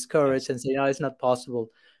get discouraged and say, no, it's not possible.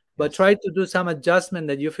 But try to do some adjustment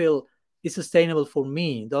that you feel is sustainable for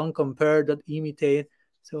me. Don't compare, don't imitate.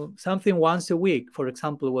 So something once a week, for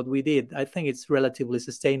example, what we did, I think it's relatively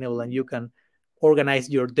sustainable, and you can organize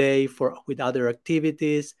your day with other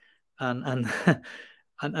activities, and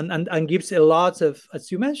and gives a lot of,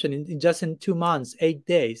 as you mentioned, in 2 months, 8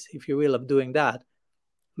 days, if you will, of doing that,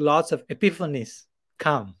 lots of epiphanies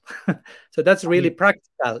come. So that's really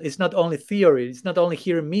practical. It's not only theory. It's not only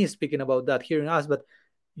hearing me speaking about that, hearing us, but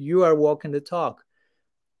you are walking the talk.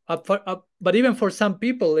 But even for some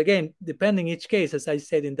people, again, depending each case, as I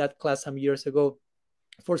said in that class some years ago,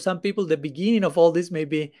 for some people, the beginning of all this may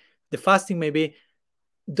be, the fasting may be,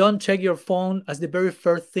 don't check your phone as the very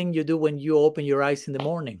first thing you do when you open your eyes in the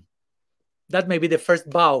morning. That may be the first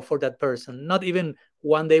vow for that person. Not even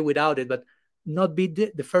one day without it, but not be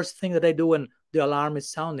the first thing that I do when the alarm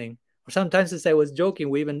is sounding. Or sometimes, as I was joking,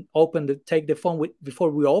 we even take the phone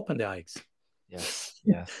before we open the eyes. Yes.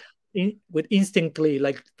 With instinctively,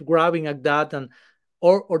 like grabbing at that,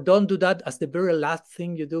 or don't do that as the very last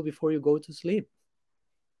thing you do before you go to sleep.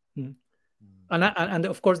 And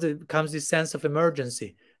of course there comes this sense of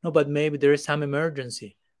emergency. No, but maybe there is some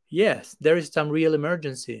emergency. Yes, there is some real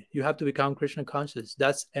emergency. You have to become Krishna conscious.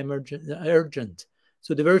 That's urgent.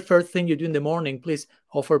 So the very first thing you do in the morning, please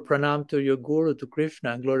offer pranam to your guru, to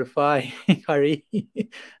Krishna, and glorify Hari.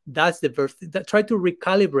 That's the first thing. Try to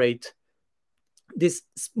recalibrate these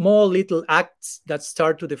small little acts that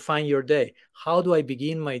start to define your day. How do I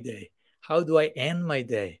begin my day? How do I end my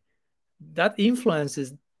day? That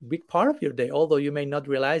influences a big part of your day, although you may not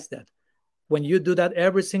realize that. When you do that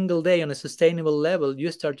every single day on a sustainable level,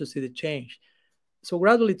 you start to see the change. So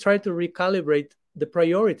gradually try to recalibrate the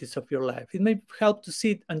priorities of your life. It may help to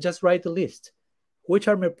sit and just write a list. Which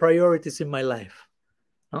are my priorities in my life?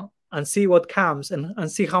 No? And see what comes,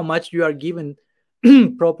 and see how much you are giving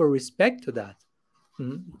proper respect to that.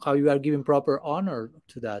 How you are giving proper honor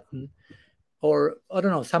to that. Or, I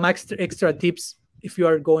don't know, some extra tips if you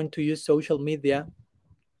are going to use social media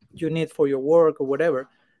you need for your work or whatever.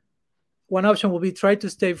 One option will be try to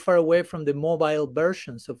stay far away from the mobile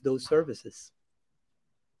versions of those services.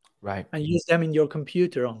 Right. And use them in your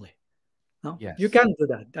computer only. No? Yes. You can do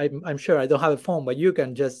that. I'm sure. I don't have a phone, but you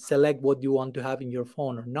can just select what you want to have in your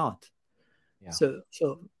phone or not. Yeah.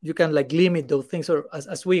 So you can like limit those things. Or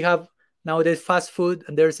as we have nowadays fast food,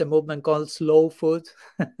 and there's a movement called slow food.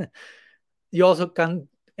 You also can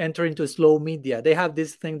enter into slow media. They have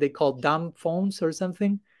this thing they call dumb phones or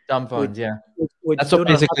something. Dumb phones, yeah. Which That's do what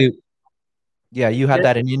not have. basically. Yeah, you had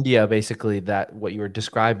that in India, basically. That what you were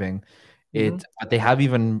describing. But they have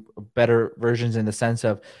even better versions in the sense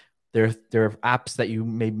of there are apps that you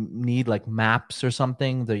may need, like maps or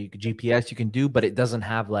something. The GPS you can do, but it doesn't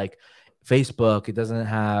have like Facebook. It doesn't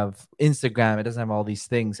have Instagram. It doesn't have all these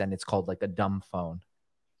things, and it's called like a dumb phone.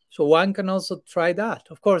 So one can also try that.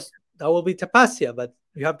 Of course, that will be tapasya, but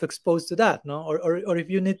you have to expose to that, no? Or if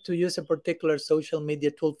you need to use a particular social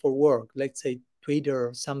media tool for work, let's say Twitter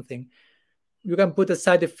or something, you can put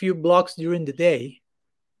aside a few blocks during the day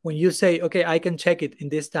when you say, okay, I can check it in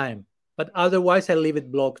this time, but otherwise I leave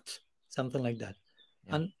it blocked, something like that.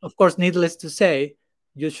 Yeah. And of course, needless to say,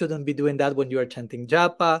 you shouldn't be doing that when you are chanting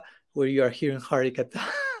japa, where you are hearing harikata.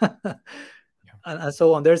 And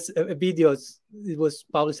so on. There's a video, it was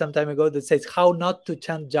probably some time ago, that says how not to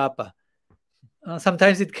chant japa.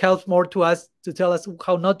 Sometimes it helps more to us to tell us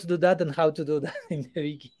how not to do that than how to do that in the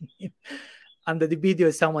beginning. And the video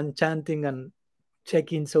is someone chanting and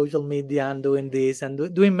checking social media and doing this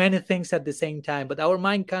and doing many things at the same time. But our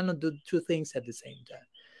mind cannot do two things at the same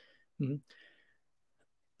time.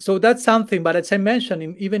 So that's something. But as I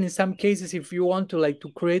mentioned, even in some cases, if you want to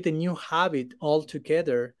create a new habit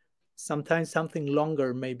altogether, sometimes something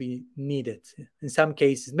longer may be needed. In some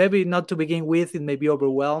cases, maybe not to begin with, it may be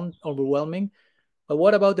overwhelming. But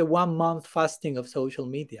what about the 1 month fasting of social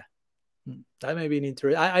media? That may be an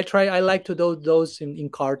interest. I like to do those in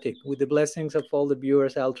Kartik. With the blessings of all the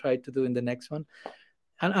viewers, I'll try to do in the next one.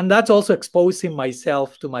 And that's also exposing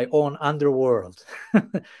myself to my own underworld.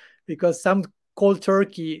 Because some cold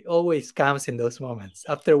turkey always comes in those moments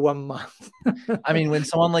after 1 month. I mean, when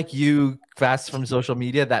someone like you fasts from social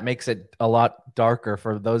media, that makes it a lot darker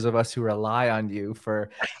for those of us who rely on you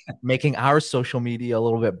for making our social media a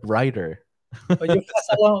little bit brighter. But you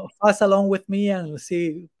fast along with me and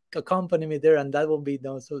accompany me there, and that will be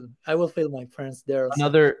done. So I will feel my friends there.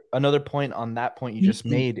 Another point on that point you just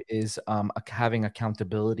made is having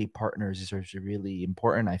accountability partners is really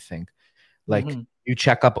important, I think. Like you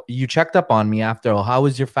checked up on me after, oh, how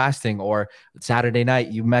was your fasting? Or Saturday night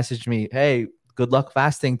you messaged me, hey, good luck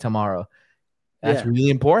fasting tomorrow. That's really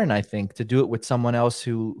important, I think, to do it with someone else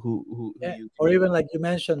who or even like you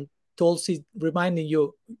mentioned, Tulsi reminding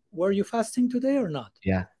you, were you fasting today or not?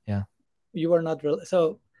 Yeah. You were not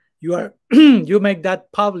so you are you make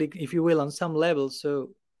that public, if you will, on some level, so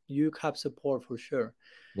you have support for sure.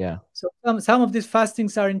 Yeah. So some of these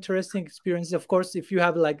fastings are interesting experiences. Of course, if you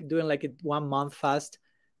have doing a 1 month fast,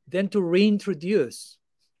 then to reintroduce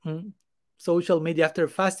social media after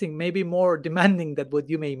fasting may be more demanding than what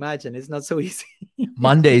you may imagine. It's not so easy.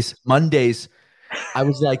 Mondays. I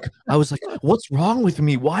was like, what's wrong with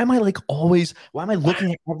me? Why am I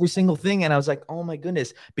looking at every single thing? And I was like, oh my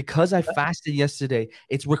goodness, because I fasted yesterday,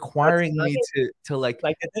 it's requiring me to like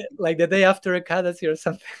the day after Ekadasi or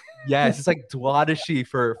something. Yes, it's like Dwadashi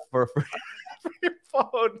for your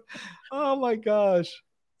phone. Oh my gosh.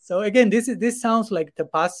 So again, this sounds like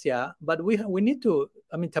tapasya, but we need to.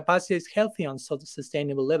 I mean, tapasya is healthy on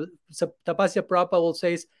sustainable level. So tapasya Prabhupada will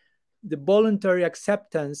say is the voluntary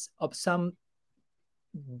acceptance of some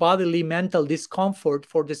bodily, mental discomfort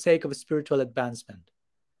for the sake of spiritual advancement.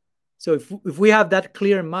 So if we have that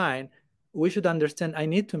clear mind, we should understand I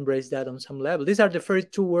need to embrace that on some level. These are the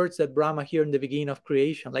first two words that Brahma heard in the beginning of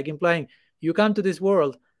creation, like implying you come to this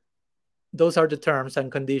world. Those are the terms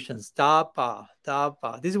and conditions. Tapa.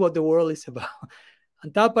 This is what the world is about.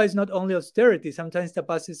 And tapa is not only austerity. Sometimes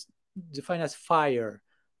tapas is defined as fire,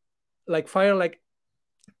 like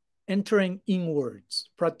entering inwards.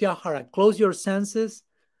 Pratyahara, close your senses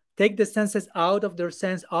Take the senses out of their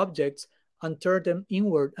sense objects and turn them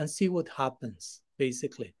inward and see what happens,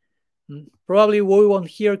 basically. Probably we won't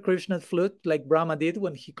hear Krishna's flute like Brahma did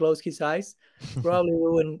when he closed his eyes. Probably we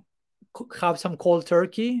will have some cold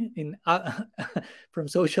turkey in from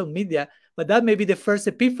social media, but that may be the first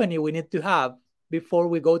epiphany we need to have before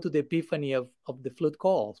we go to the epiphany of the flute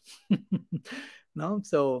call. No,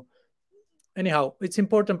 so anyhow, it's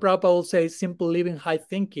important. Prabhupada will say simple living, high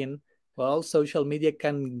thinking. Well, social media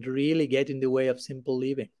can really get in the way of simple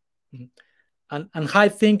living. And high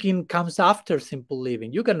thinking comes after simple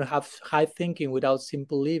living. You can have high thinking without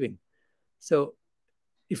simple living. So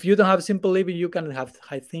if you don't have simple living, you can have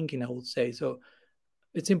high thinking, I would say. So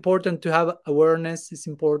it's important to have awareness. It's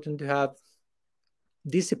important to have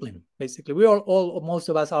discipline. Basically, we are all most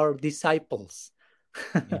of us are disciples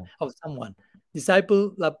of someone.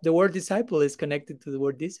 Disciple, the word disciple is connected to the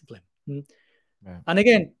word discipline. Right. And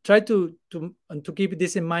again, try to keep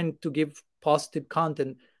this in mind, to give positive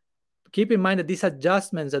content. Keep in mind that these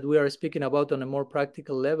adjustments that we are speaking about on a more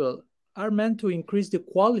practical level are meant to increase the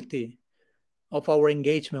quality of our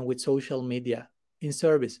engagement with social media in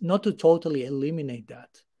service, not to totally eliminate that.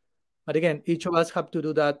 But again, each of us have to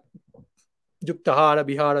do that yuktahara,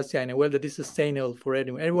 vihara, in a way that is sustainable for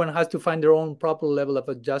everyone. Everyone has to find their own proper level of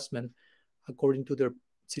adjustment according to their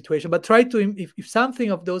situation. But try to, if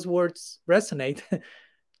something of those words resonate,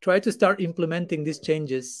 try to start implementing these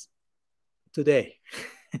changes today.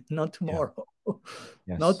 Not tomorrow.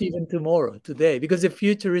 Yes. Not even tomorrow, today, because the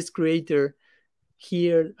future is created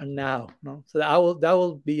here and now. No, so that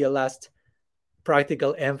will be a last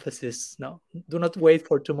practical emphasis. No, do not wait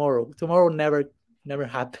for tomorrow. Tomorrow never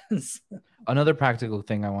happens. Another practical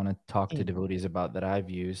thing I want to talk to devotees about that I've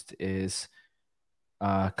used is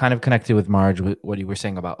kind of connected with Marge, with what you were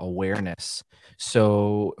saying about awareness.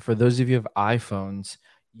 So for those of you who have iPhones,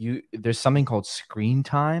 there's something called screen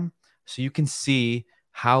time, so you can see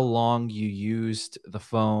how long you used the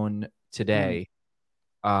phone today.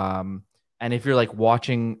 And if you're like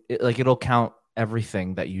watching, like it'll count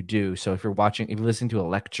everything that you do. So if you're listening to a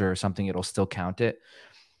lecture or something, it'll still count it.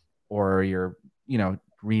 Or you're,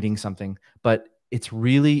 reading something. But it's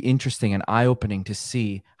really interesting and eye-opening to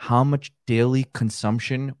see how much daily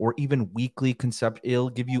consumption or even weekly consumption, it'll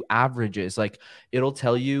give you averages. Like it'll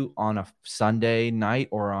tell you on a Sunday night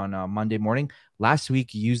or on a Monday morning, last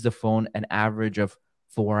week you used the phone an average of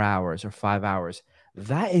 4 hours or 5 hours.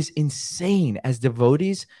 That is insane. As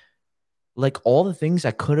devotees, like all the things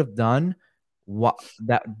I could have done,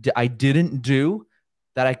 that I didn't do,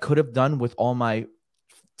 that I could have done with all my,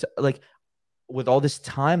 with all this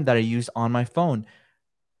time that I use on my phone.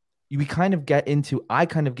 I kind of get into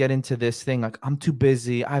this thing, like I'm too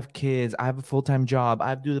busy. I have kids. I have a full-time job.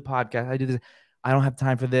 I do the podcast. I do this. I don't have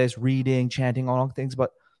time for this, reading, chanting, all things.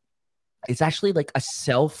 But it's actually like a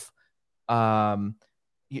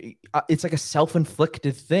it's like a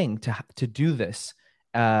self-inflicted thing to do this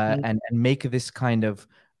and make this kind of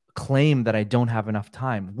claim that I don't have enough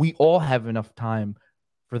time. We all have enough time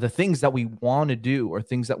for the things that we want to do or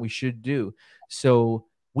things that we should do. So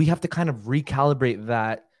we have to kind of recalibrate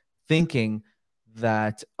that thinking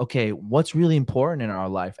that, okay, what's really important in our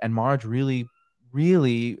life? And Marge really,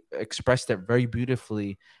 really expressed it very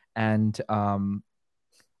beautifully. And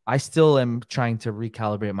I still am trying to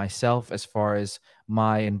recalibrate myself as far as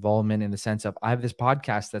my involvement, in the sense of I have this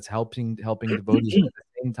podcast that's helping devotees. At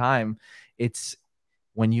the same time, it's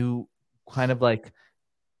when you kind of like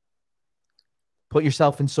put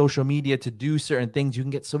yourself in social media to do certain things, you can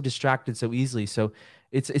get so distracted so easily. So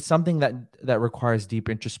it's something that requires deep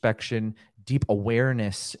introspection, deep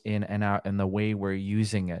awareness in the way we're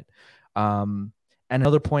using it. And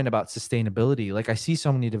another point about sustainability, like I see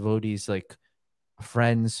so many devotees, like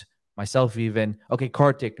friends, myself even, okay,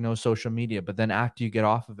 Kartik, no social media, but then after you get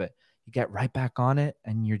off of it, you get right back on it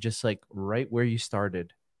and you're just like right where you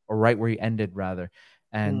started, or right where you ended rather.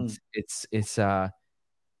 And it's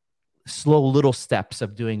slow little steps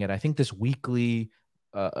of doing it. I think this weekly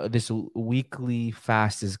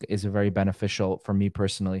fast is very beneficial for me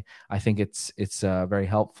personally. I think it's very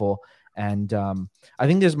helpful. And I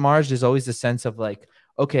think there's always a sense of like,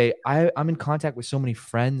 okay, I'm in contact with so many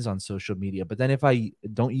friends on social media, but then if I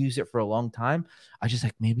don't use it for a long time, I just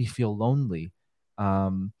like maybe feel lonely.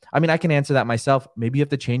 I mean, I can answer that myself. Maybe you have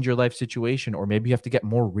to change your life situation, or maybe you have to get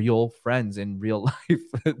more real friends in real life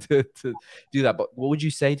to do that. But what would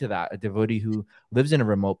you say to that? A devotee who lives in a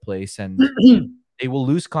remote place and they will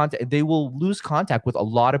lose contact. They will lose contact with a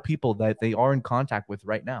lot of people that they are in contact with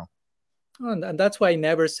right now. And that's why I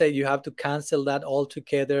never say you have to cancel that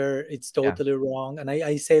altogether. It's totally wrong. And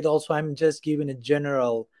I say it also, I'm just giving a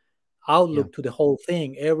general outlook to the whole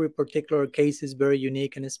thing. Every particular case is very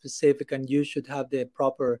unique and specific, and you should have the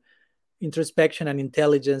proper introspection and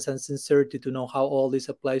intelligence and sincerity to know how all this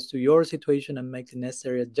applies to your situation and make the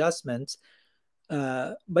necessary adjustments.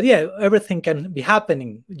 But yeah, everything can be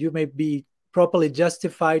happening. You may be properly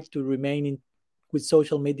justified to remain with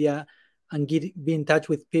social media and be in touch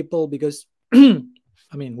with people because, I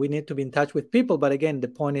mean, we need to be in touch with people. But again, the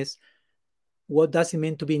point is, what does it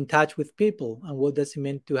mean to be in touch with people? And what does it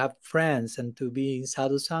mean to have friends and to be in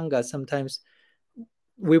sadhu sangha? Sometimes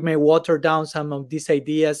we may water down some of these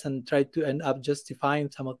ideas and try to end up justifying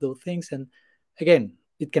some of those things. And again,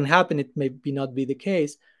 it can happen. It may not be the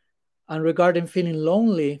case. And regarding feeling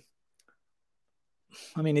lonely,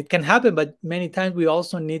 I mean, it can happen, but many times we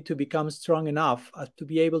also need to become strong enough to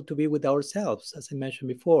be able to be with ourselves, as I mentioned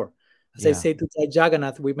before. As I say to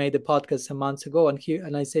Jagannath, we made a podcast some months ago,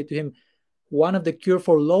 and I say to him, one of the cure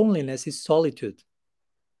for loneliness is solitude.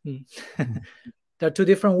 They're two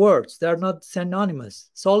different words. They're not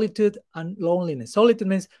synonymous. Solitude and loneliness. Solitude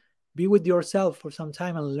means be with yourself for some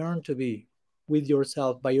time and learn to be with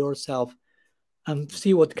yourself, by yourself, and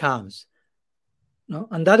see what comes. No?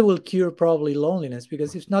 And that will cure probably loneliness,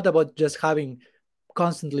 because it's not about just having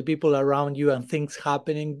constantly people around you and things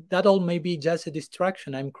happening. That all may be just a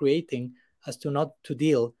distraction I'm creating as to not to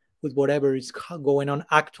deal with whatever is going on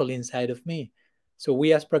actually inside of me. So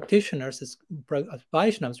we as practitioners, as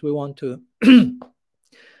Vaishnavas, we want to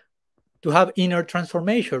to have inner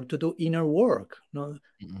transformation, to do inner work, to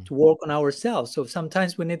work on ourselves. So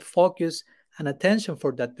sometimes we need focus and attention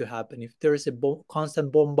for that to happen. If there is a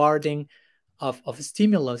constant bombarding of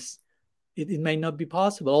stimulus, it may not be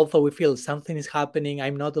possible. Although we feel something is happening,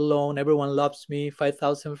 I'm not alone, everyone loves me,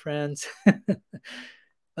 5,000 friends.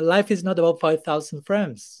 But life is not about 5,000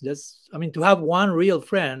 friends. To have one real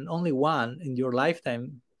friend, only one in your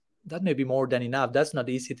lifetime, that may be more than enough. That's not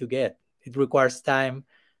easy to get. It requires time,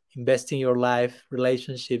 investing your life,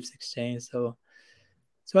 relationships, exchange. So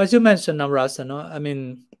as you mentioned, Namrasa, no? I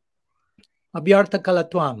mean, Abhyartha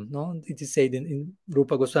Kalatwam, no? It is said in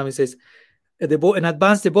Rupa Goswami says, an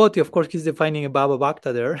advanced devotee, of course, he's defining a Baba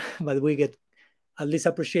Bhakta there, but we get at least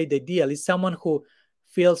appreciate the ideal. Is someone who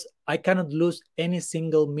feels I cannot lose any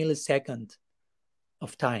single millisecond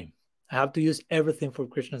of time. I have to use everything for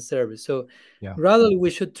Krishna's service. So rather we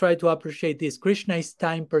should try to appreciate this. Krishna is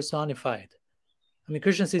time personified. I mean,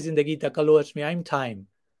 Krishna says in the Gita, Kalolakshmi, I'm time.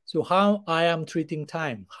 So how I am treating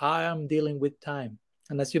time, how I am dealing with time.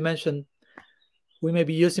 And as you mentioned, we may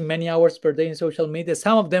be using many hours per day in social media.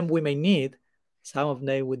 Some of them we may need, some of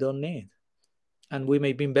them we don't need. And we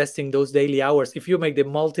may be investing those daily hours. If you make the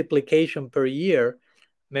multiplication per year,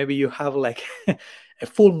 maybe you have like a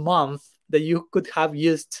full month that you could have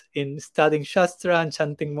used in studying Shastra and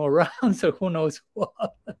chanting more rounds, or who knows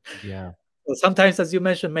what. Yeah. So sometimes, as you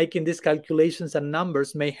mentioned, making these calculations and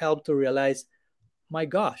numbers may help to realize, my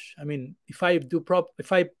gosh, I mean, if I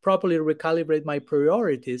properly recalibrate my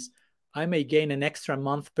priorities, I may gain an extra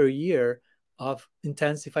month per year of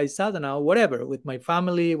intensified sadhana, or whatever, with my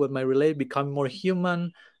family, with my relate, become more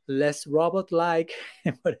human, less robot-like,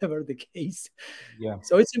 whatever the case. Yeah.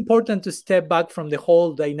 So it's important to step back from the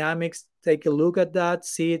whole dynamics, take a look at that,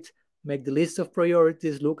 see it, make the list of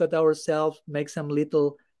priorities, look at ourselves, make some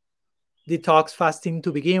little detox fasting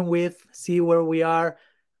to begin with, see where we are,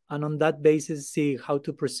 and on that basis, see how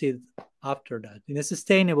to proceed after that in a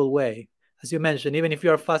sustainable way. As you mentioned, even if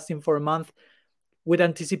you are fasting for a month, with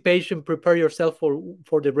anticipation, prepare yourself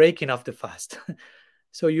for the breaking of the fast.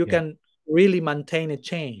 So you can really maintain a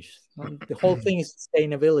change. The whole thing is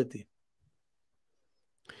sustainability.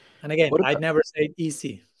 And again, I'd never say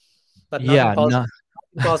easy, but not impossible.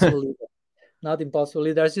 Impossible either. Not impossible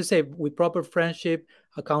either. As you say, with proper friendship,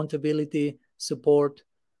 accountability, support,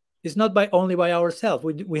 it's not only by ourselves.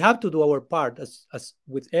 We have to do our part as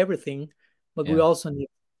with everything, but we also need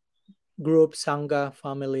group, sangha,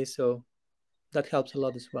 family. So that helps a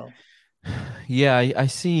lot as well. Yeah, I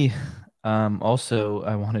see. Also,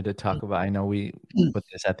 I wanted to talk about, I know we put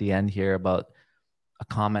this at the end here, about a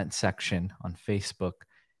comment section on Facebook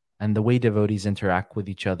and the way devotees interact with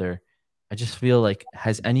each other. I just feel like,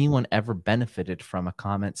 has anyone ever benefited from a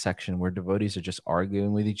comment section where devotees are just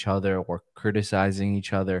arguing with each other or criticizing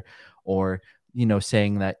each other, or,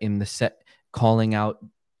 saying that in the set, calling out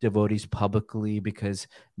devotees publicly because,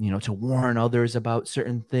 to warn others about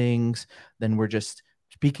certain things, then we're just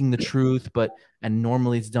speaking the truth, and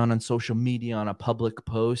normally it's done on social media on a public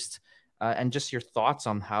post. And just your thoughts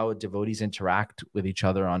on how devotees interact with each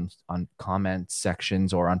other on comment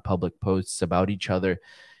sections or on public posts about each other.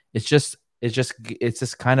 It's just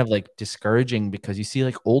kind of like discouraging, because you see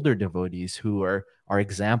like older devotees who are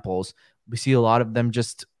examples. We see a lot of them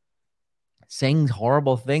just saying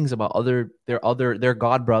horrible things about their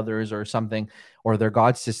god brothers or something, or their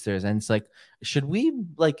god sisters. And it's like, should we,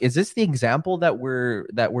 like, is this the example that we're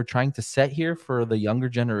trying to set here for the younger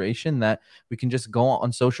generation, that we can just go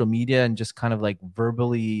on social media and just kind of like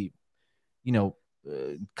verbally, you know,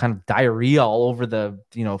 kind of diarrhea all over the,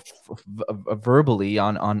 you know, verbally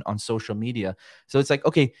on social media? So it's like,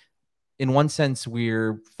 okay, in one sense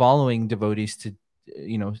we're following devotees to,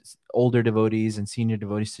 you know, older devotees and senior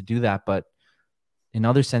devotees to do that, but in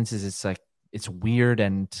other senses it's like, it's weird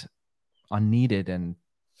and unneeded. And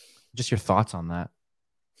just your thoughts on that.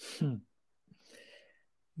 Hmm.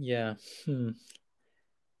 Yeah.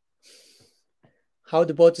 How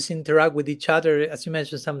the devotees interact with each other, as you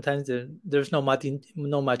mentioned, sometimes there's no much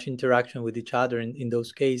interaction with each other in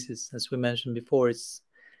those cases, as we mentioned before. It's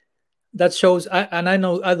that shows, and I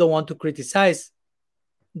know I don't want to criticize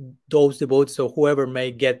those devotees or whoever may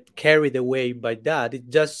get carried away by that. It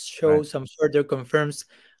just Right. shows and further confirms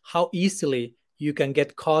how easily you can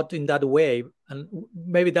get caught in that way, and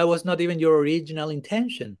maybe that was not even your original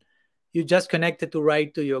intention. You just connected to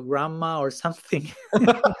write to your grandma or something.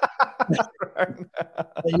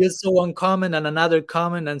 You saw one comment and another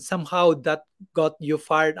comment, and somehow that got you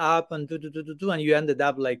fired up, and and you ended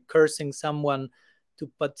up like cursing someone,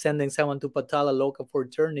 sending someone to Patala Loka for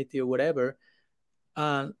eternity or whatever.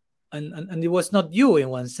 uh, and it was not you in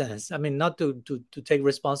one sense. I mean, not to take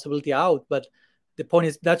responsibility out, but the point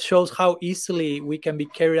is that shows how easily we can be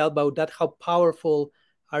carried out by that, how powerful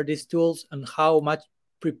are these tools, and how much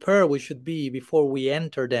prepared we should be before we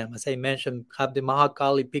enter them. As I mentioned, have the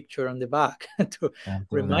Mahakali picture on the back to I'm doing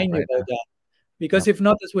that remind you right about now. that. Because Yep. if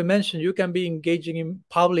not, as we mentioned, you can be engaging in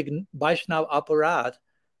public Vaishnava apparat,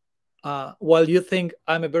 while you think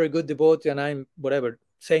I'm a very good devotee and I'm whatever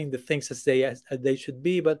saying the things as they should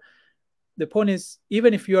be. But the point is,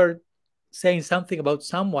 even if you are saying something about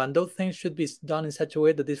someone, those things should be done in such a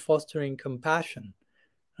way that is fostering compassion.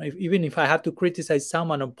 Even if I have to criticize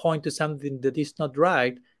someone or point to something that is not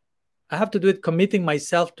right, I have to do it committing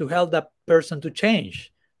myself to help that person to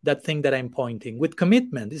change that thing that I'm pointing with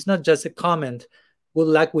commitment. It's not just a comment. Good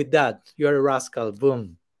luck with that. You're a rascal.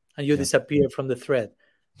 Boom, and you Yep. disappear from the thread.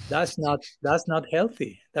 That's not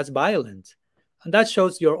healthy. That's violent, and that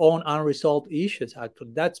shows your own unresolved issues.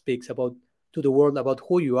 Actually, that speaks about to the world about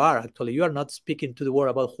who you are. Actually, you are not speaking to the world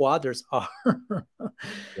about who others are.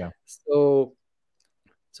 Yeah.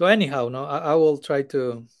 So anyhow, no, I will try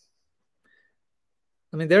to.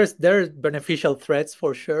 I mean, there's beneficial threats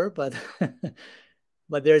for sure, but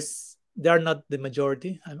but they're not the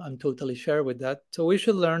majority. I'm totally sure with that. So we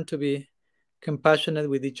should learn to be compassionate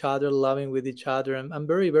with each other, loving with each other, and I'm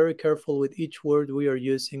very, very careful with each word we are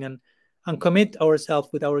using, and commit ourselves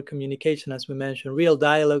with our communication. As we mentioned, real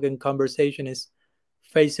dialogue and conversation is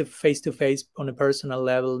face to face on a personal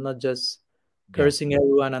level, not just Yeah. cursing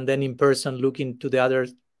everyone and then in person looking to the other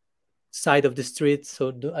side of the street,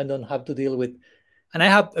 so I don't have to deal with. And I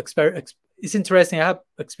have it's interesting. I have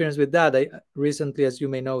experience with that. I recently, as you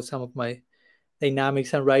may know, some of my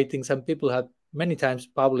dynamics and writings, some people have many times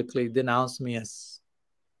publicly denounced me as,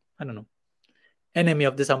 I don't know, enemy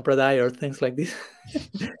of the sampradaya or things like this.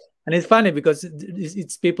 And it's funny because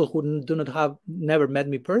it's people who do not have never met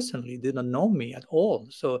me personally, did not know me at all.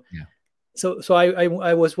 So Yeah.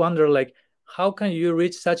 I was wondering, like, how can you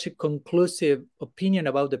reach such a conclusive opinion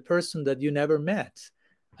about the person that you never met?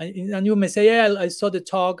 And you may say, yeah, I saw the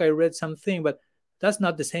talk, I read something, but that's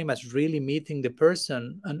not the same as really meeting the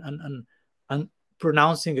person and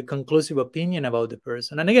pronouncing a conclusive opinion about the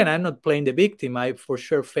person. And again, I'm not playing the victim. I for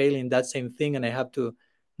sure fail in that same thing, and I have to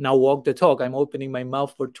now walk the talk. I'm opening my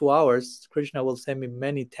mouth for 2 hours. Krishna will send me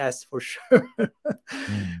many tests for sure.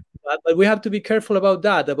 Mm. But we have to be careful about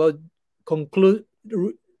that, about conclude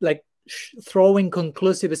like throwing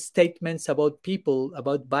conclusive statements about people,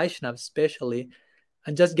 about Vaishnavas especially,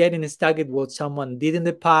 and just getting stuck at what someone did in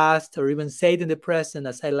the past or even said in the present.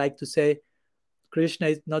 As I like to say, Krishna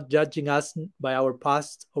is not judging us by our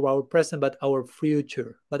past or our present, but our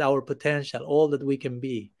future, but our potential, all that we can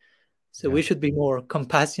be. So Yeah. we should be more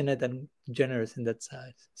compassionate and generous in that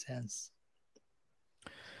sense.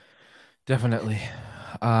 Definitely.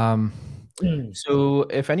 Um, Mm. so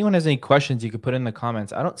if anyone has any questions, you could put in the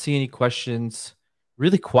comments. I don't see any questions.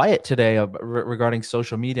 Really quiet today regarding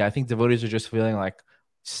social media. I think devotees are just feeling like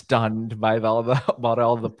stunned by all the about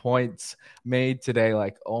all the points made today.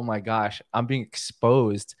 Like, oh my gosh, I'm being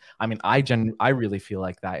exposed. I mean, I really feel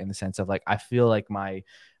like that, in the sense of like, I feel like my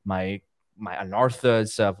my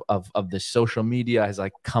anarthas of the social media has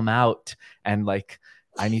like come out, and like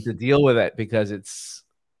I need to deal with it, because it's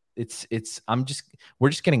we're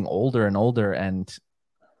just getting older and older, and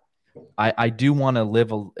I do want to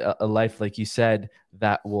live a life, like you said,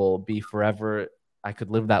 that will be forever. I could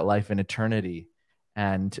live that life in eternity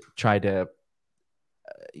and try to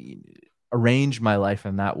arrange my life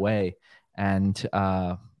in that way. And,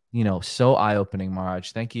 so eye opening,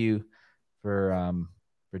 Maharaj. Thank you for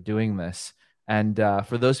doing this. And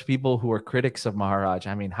for those people who are critics of Maharaj,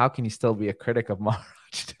 I mean, how can you still be a critic of Maharaj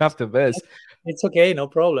after this? It's okay, no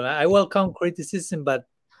problem. I welcome criticism, but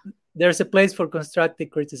there's a place for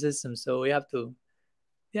constructive criticism. So we have to,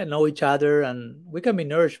 know each other, and we can be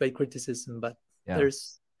nourished by criticism, but Yeah.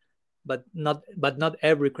 there's, but not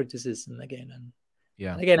every criticism again.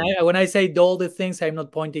 Yeah. And again, when I say all the things, I'm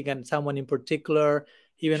not pointing at someone in particular.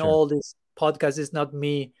 Even Sure. all this podcast is not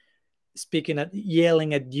me speaking at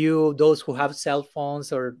yelling at you, those who have cell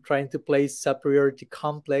phones, or trying to play superiority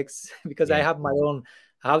complex, because I Yeah. have my own,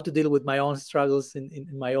 I have to deal with my own struggles in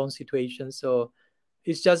my own situation. So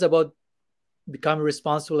it's just about becoming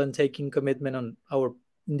responsible and taking commitment on our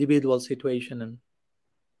individual situation, and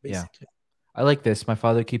Yeah. basically. I like this. My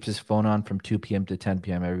father keeps his phone on from 2 p.m. to 10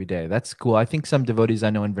 p.m. every day. That's cool. I think some devotees I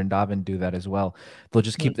know in Vrindavan do that as well. They'll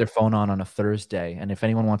just keep their phone on a Thursday. And if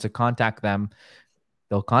anyone wants to contact them,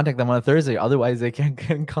 they'll contact them on a Thursday. Otherwise, they can't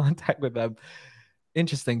get in contact with them.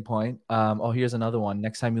 Interesting point. Here's another one.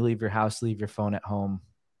 Next time you leave your house, leave your phone at home.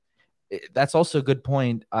 That's also a good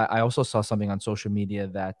point. I also saw something on social media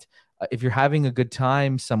that if you're having a good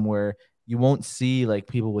time somewhere, you won't see like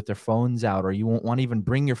people with their phones out, or you won't want to even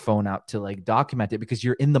bring your phone out to like document it, because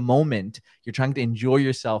you're in the moment. You're trying to enjoy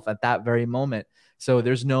yourself at that very moment. So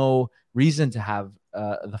there's no reason to have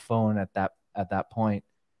the phone at that point.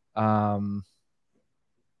 Yeah,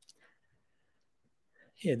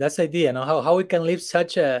 that's the idea. How we can live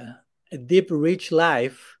such a deep, rich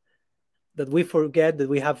life that we forget that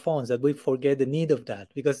we have phones, that we forget the need of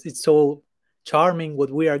that, because it's so charming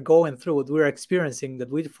what we are going through, what we are experiencing,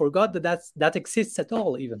 that we forgot that exists at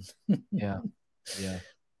all, even. Yeah. Yeah.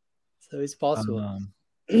 So it's possible.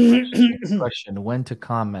 Question: when to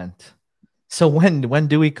comment? So when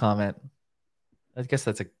do we comment? I guess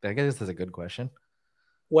that's a good question.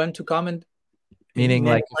 When to comment Meaning,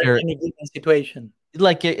 in like, if you're any given situation.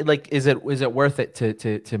 like, is it worth it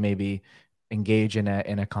to maybe engage in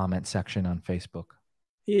a comment section on Facebook?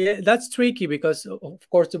 Yeah, that's tricky because, of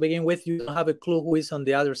course, to begin with, you don't have a clue who is on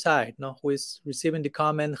the other side, no, who is receiving the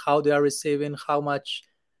comment, how they are receiving, how much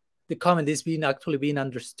the comment is being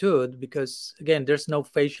understood. Because again, there's no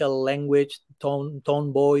facial language, tone,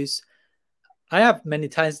 voice. I have many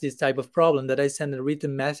times this type of problem that I send a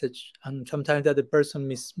written message, and sometimes that the person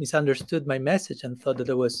misunderstood my message and thought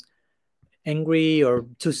that I was angry or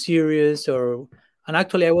too serious, and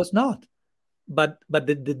actually I was not. But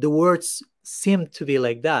the words seem to be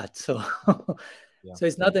like that. So Yeah. so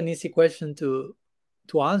it's not an easy question to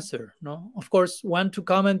answer. No, of course, when to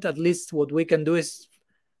comment, at least what we can do is,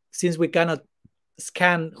 since we cannot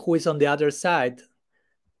scan who is on the other side,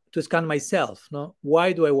 to scan myself. No,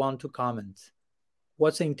 why do I want to comment?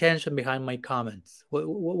 What's the intention behind my comments?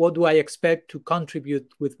 What do I expect to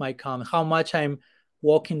contribute with my comment? How much I'm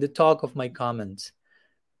walking the talk of my comments?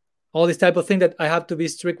 All this type of thing that I have to be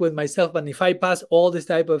strict with myself. And if I pass all this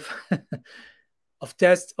type of of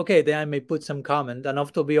tests, okay, then I may put some comment, and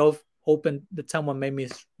have to be open that someone may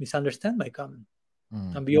misunderstand my comment,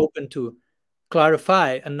 and be open to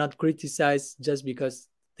clarify and not criticize just because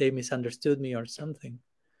they misunderstood me or something.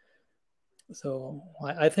 So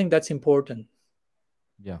I think that's important.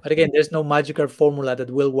 Yeah. But again, there's no magical formula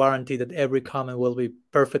that will guarantee that every comment will be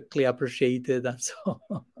perfectly appreciated. And so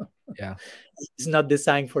Yeah. it's not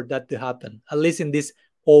designed for that to happen, at least in this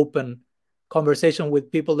open conversation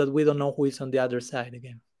with people that we don't know who is on the other side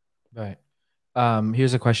again. Right.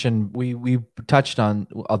 Here's a question. We touched on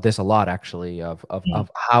this a lot, actually, of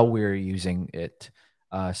how we're using it.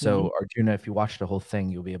 So Arjuna, if you watch the whole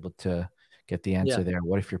thing, you'll be able to get the answer there.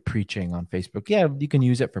 What if you're preaching on Facebook? Yeah, you can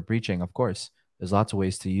use it for preaching, of course. There's lots of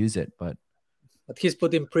ways to use it, but he's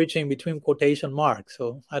putting preaching between quotation marks,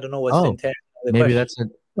 so I don't know what's the intent of the maybe question. that's it.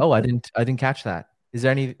 Oh, I didn't catch that. Is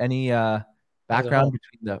there any background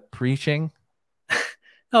between the preaching?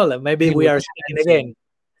 No, maybe we are speaking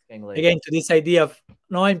again to this idea of,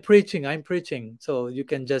 no, I'm preaching, so you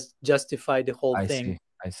can just justify the whole thing.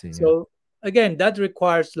 I see. So again, that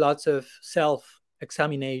requires lots of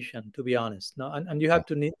self-examination, to be honest. No, and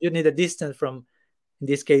you need a distance from, in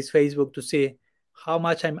this case, Facebook, to see how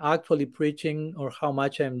much I'm actually preaching, or how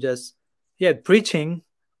much I'm just preaching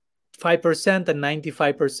 5% and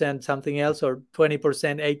 95% something else, or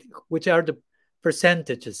 20%, 8, which are the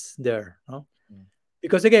percentages there. No?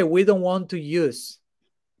 Because again, we don't want to use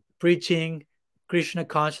preaching, Krishna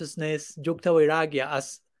consciousness, Yukta Vairagya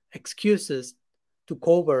as excuses to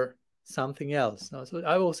cover something else. No? So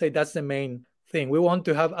I will say that's the main thing. We want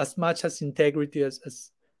to have as much as integrity as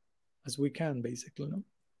we can, basically. No?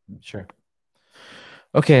 Sure.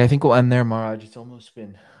 Okay, I think we'll end there, Maharaj. It's almost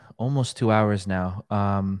been almost 2 hours now.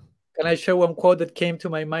 Can I share one quote that came to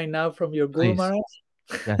my mind now from your Guru Please. Maharaj?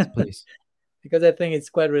 Yes, please. Because I think it's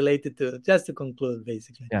quite related to, just to conclude,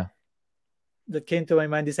 basically. Yeah. That came to my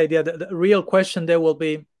mind, this idea that the real question there will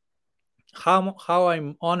be how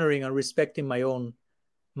I'm honoring and respecting my own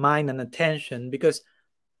mind and attention, because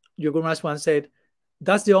your Guru Maharaj once said,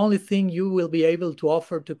 that's the only thing you will be able to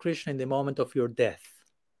offer to Krishna in the moment of your death.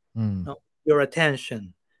 No, your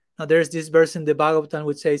attention. Now, there's this verse in the Bhagavatam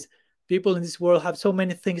which says, people in this world have so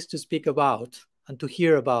many things to speak about and to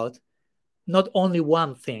hear about, not only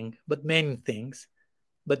one thing, but many things.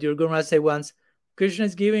 But your Guru Maharaj said once, Krishna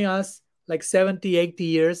is giving us like 70, 80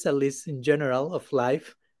 years, at least in general, of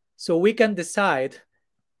life. So we can decide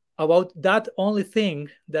about that only thing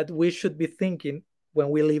that we should be thinking when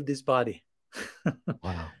we leave this body.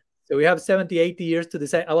 Wow. So we have 70, 80 years to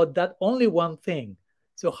decide about that only one thing.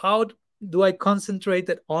 So how do I concentrate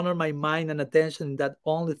and honor my mind and attention in that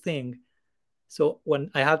only thing? So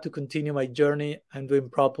when I have to continue my journey, I'm doing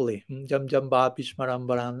properly. Jam jamba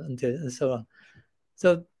pishmarambaram and so on.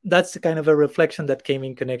 So that's the kind of a reflection that came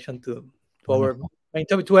in connection to our,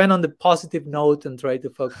 to end on the positive note and try to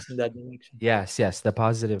focus in that direction. Yes, the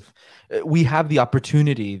positive. We have the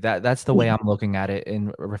opportunity. That's the way I'm looking at it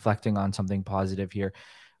in reflecting on something positive here.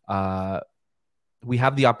 We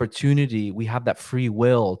have the opportunity, we have that free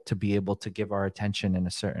will to be able to give our attention in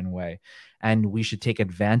a certain way. And we should take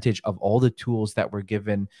advantage of all the tools that we're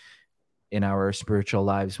given in our spiritual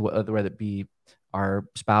lives, whether it be our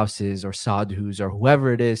spouses or sadhus or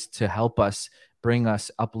whoever it is, to help us, bring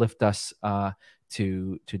us, uplift us,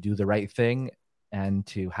 to do the right thing and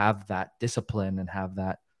to have that discipline and have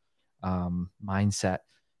that mindset.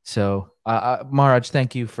 So Maharaj,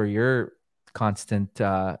 thank you for your constant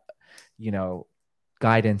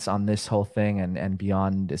guidance on this whole thing and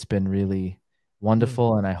beyond. It's been really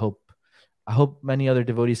wonderful. And I hope many other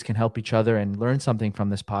devotees can help each other and learn something from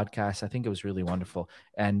this podcast. I think it was really wonderful.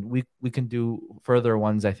 And we can do further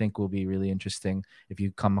ones. I think will be really interesting if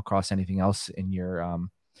you come across anything else in your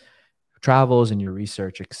travels and your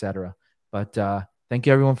research, etc. But thank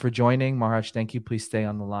you everyone for joining. Maharaj, thank you. Please stay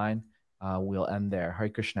on the line. We'll end there. Hare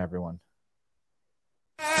Krishna, everyone.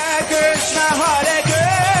 Hare Krishna, Hare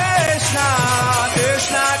Krishna,